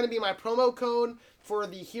also going to be my promo code for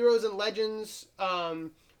the Heroes and Legends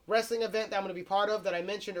wrestling event that I'm going to be part of that I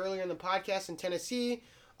mentioned earlier in the podcast in Tennessee.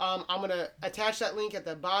 I'm going to attach that link at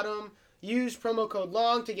the bottom. Use promo code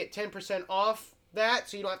LONG to get 10% off that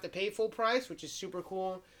so you don't have to pay full price, which is super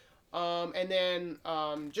cool. And then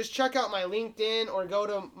just check out my LinkedIn or go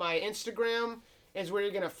to my Instagram is where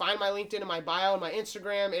you're going to find my LinkedIn and my bio. And my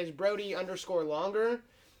Instagram is Brody_longer.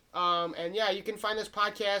 And yeah, you can find this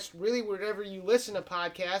podcast really wherever you listen to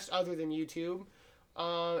podcasts other than YouTube.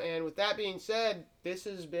 And with that being said, this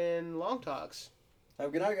has been Long Talks. Have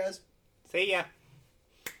a good night, guys. See ya.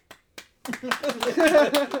 Just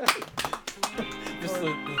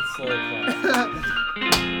the slow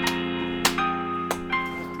clap.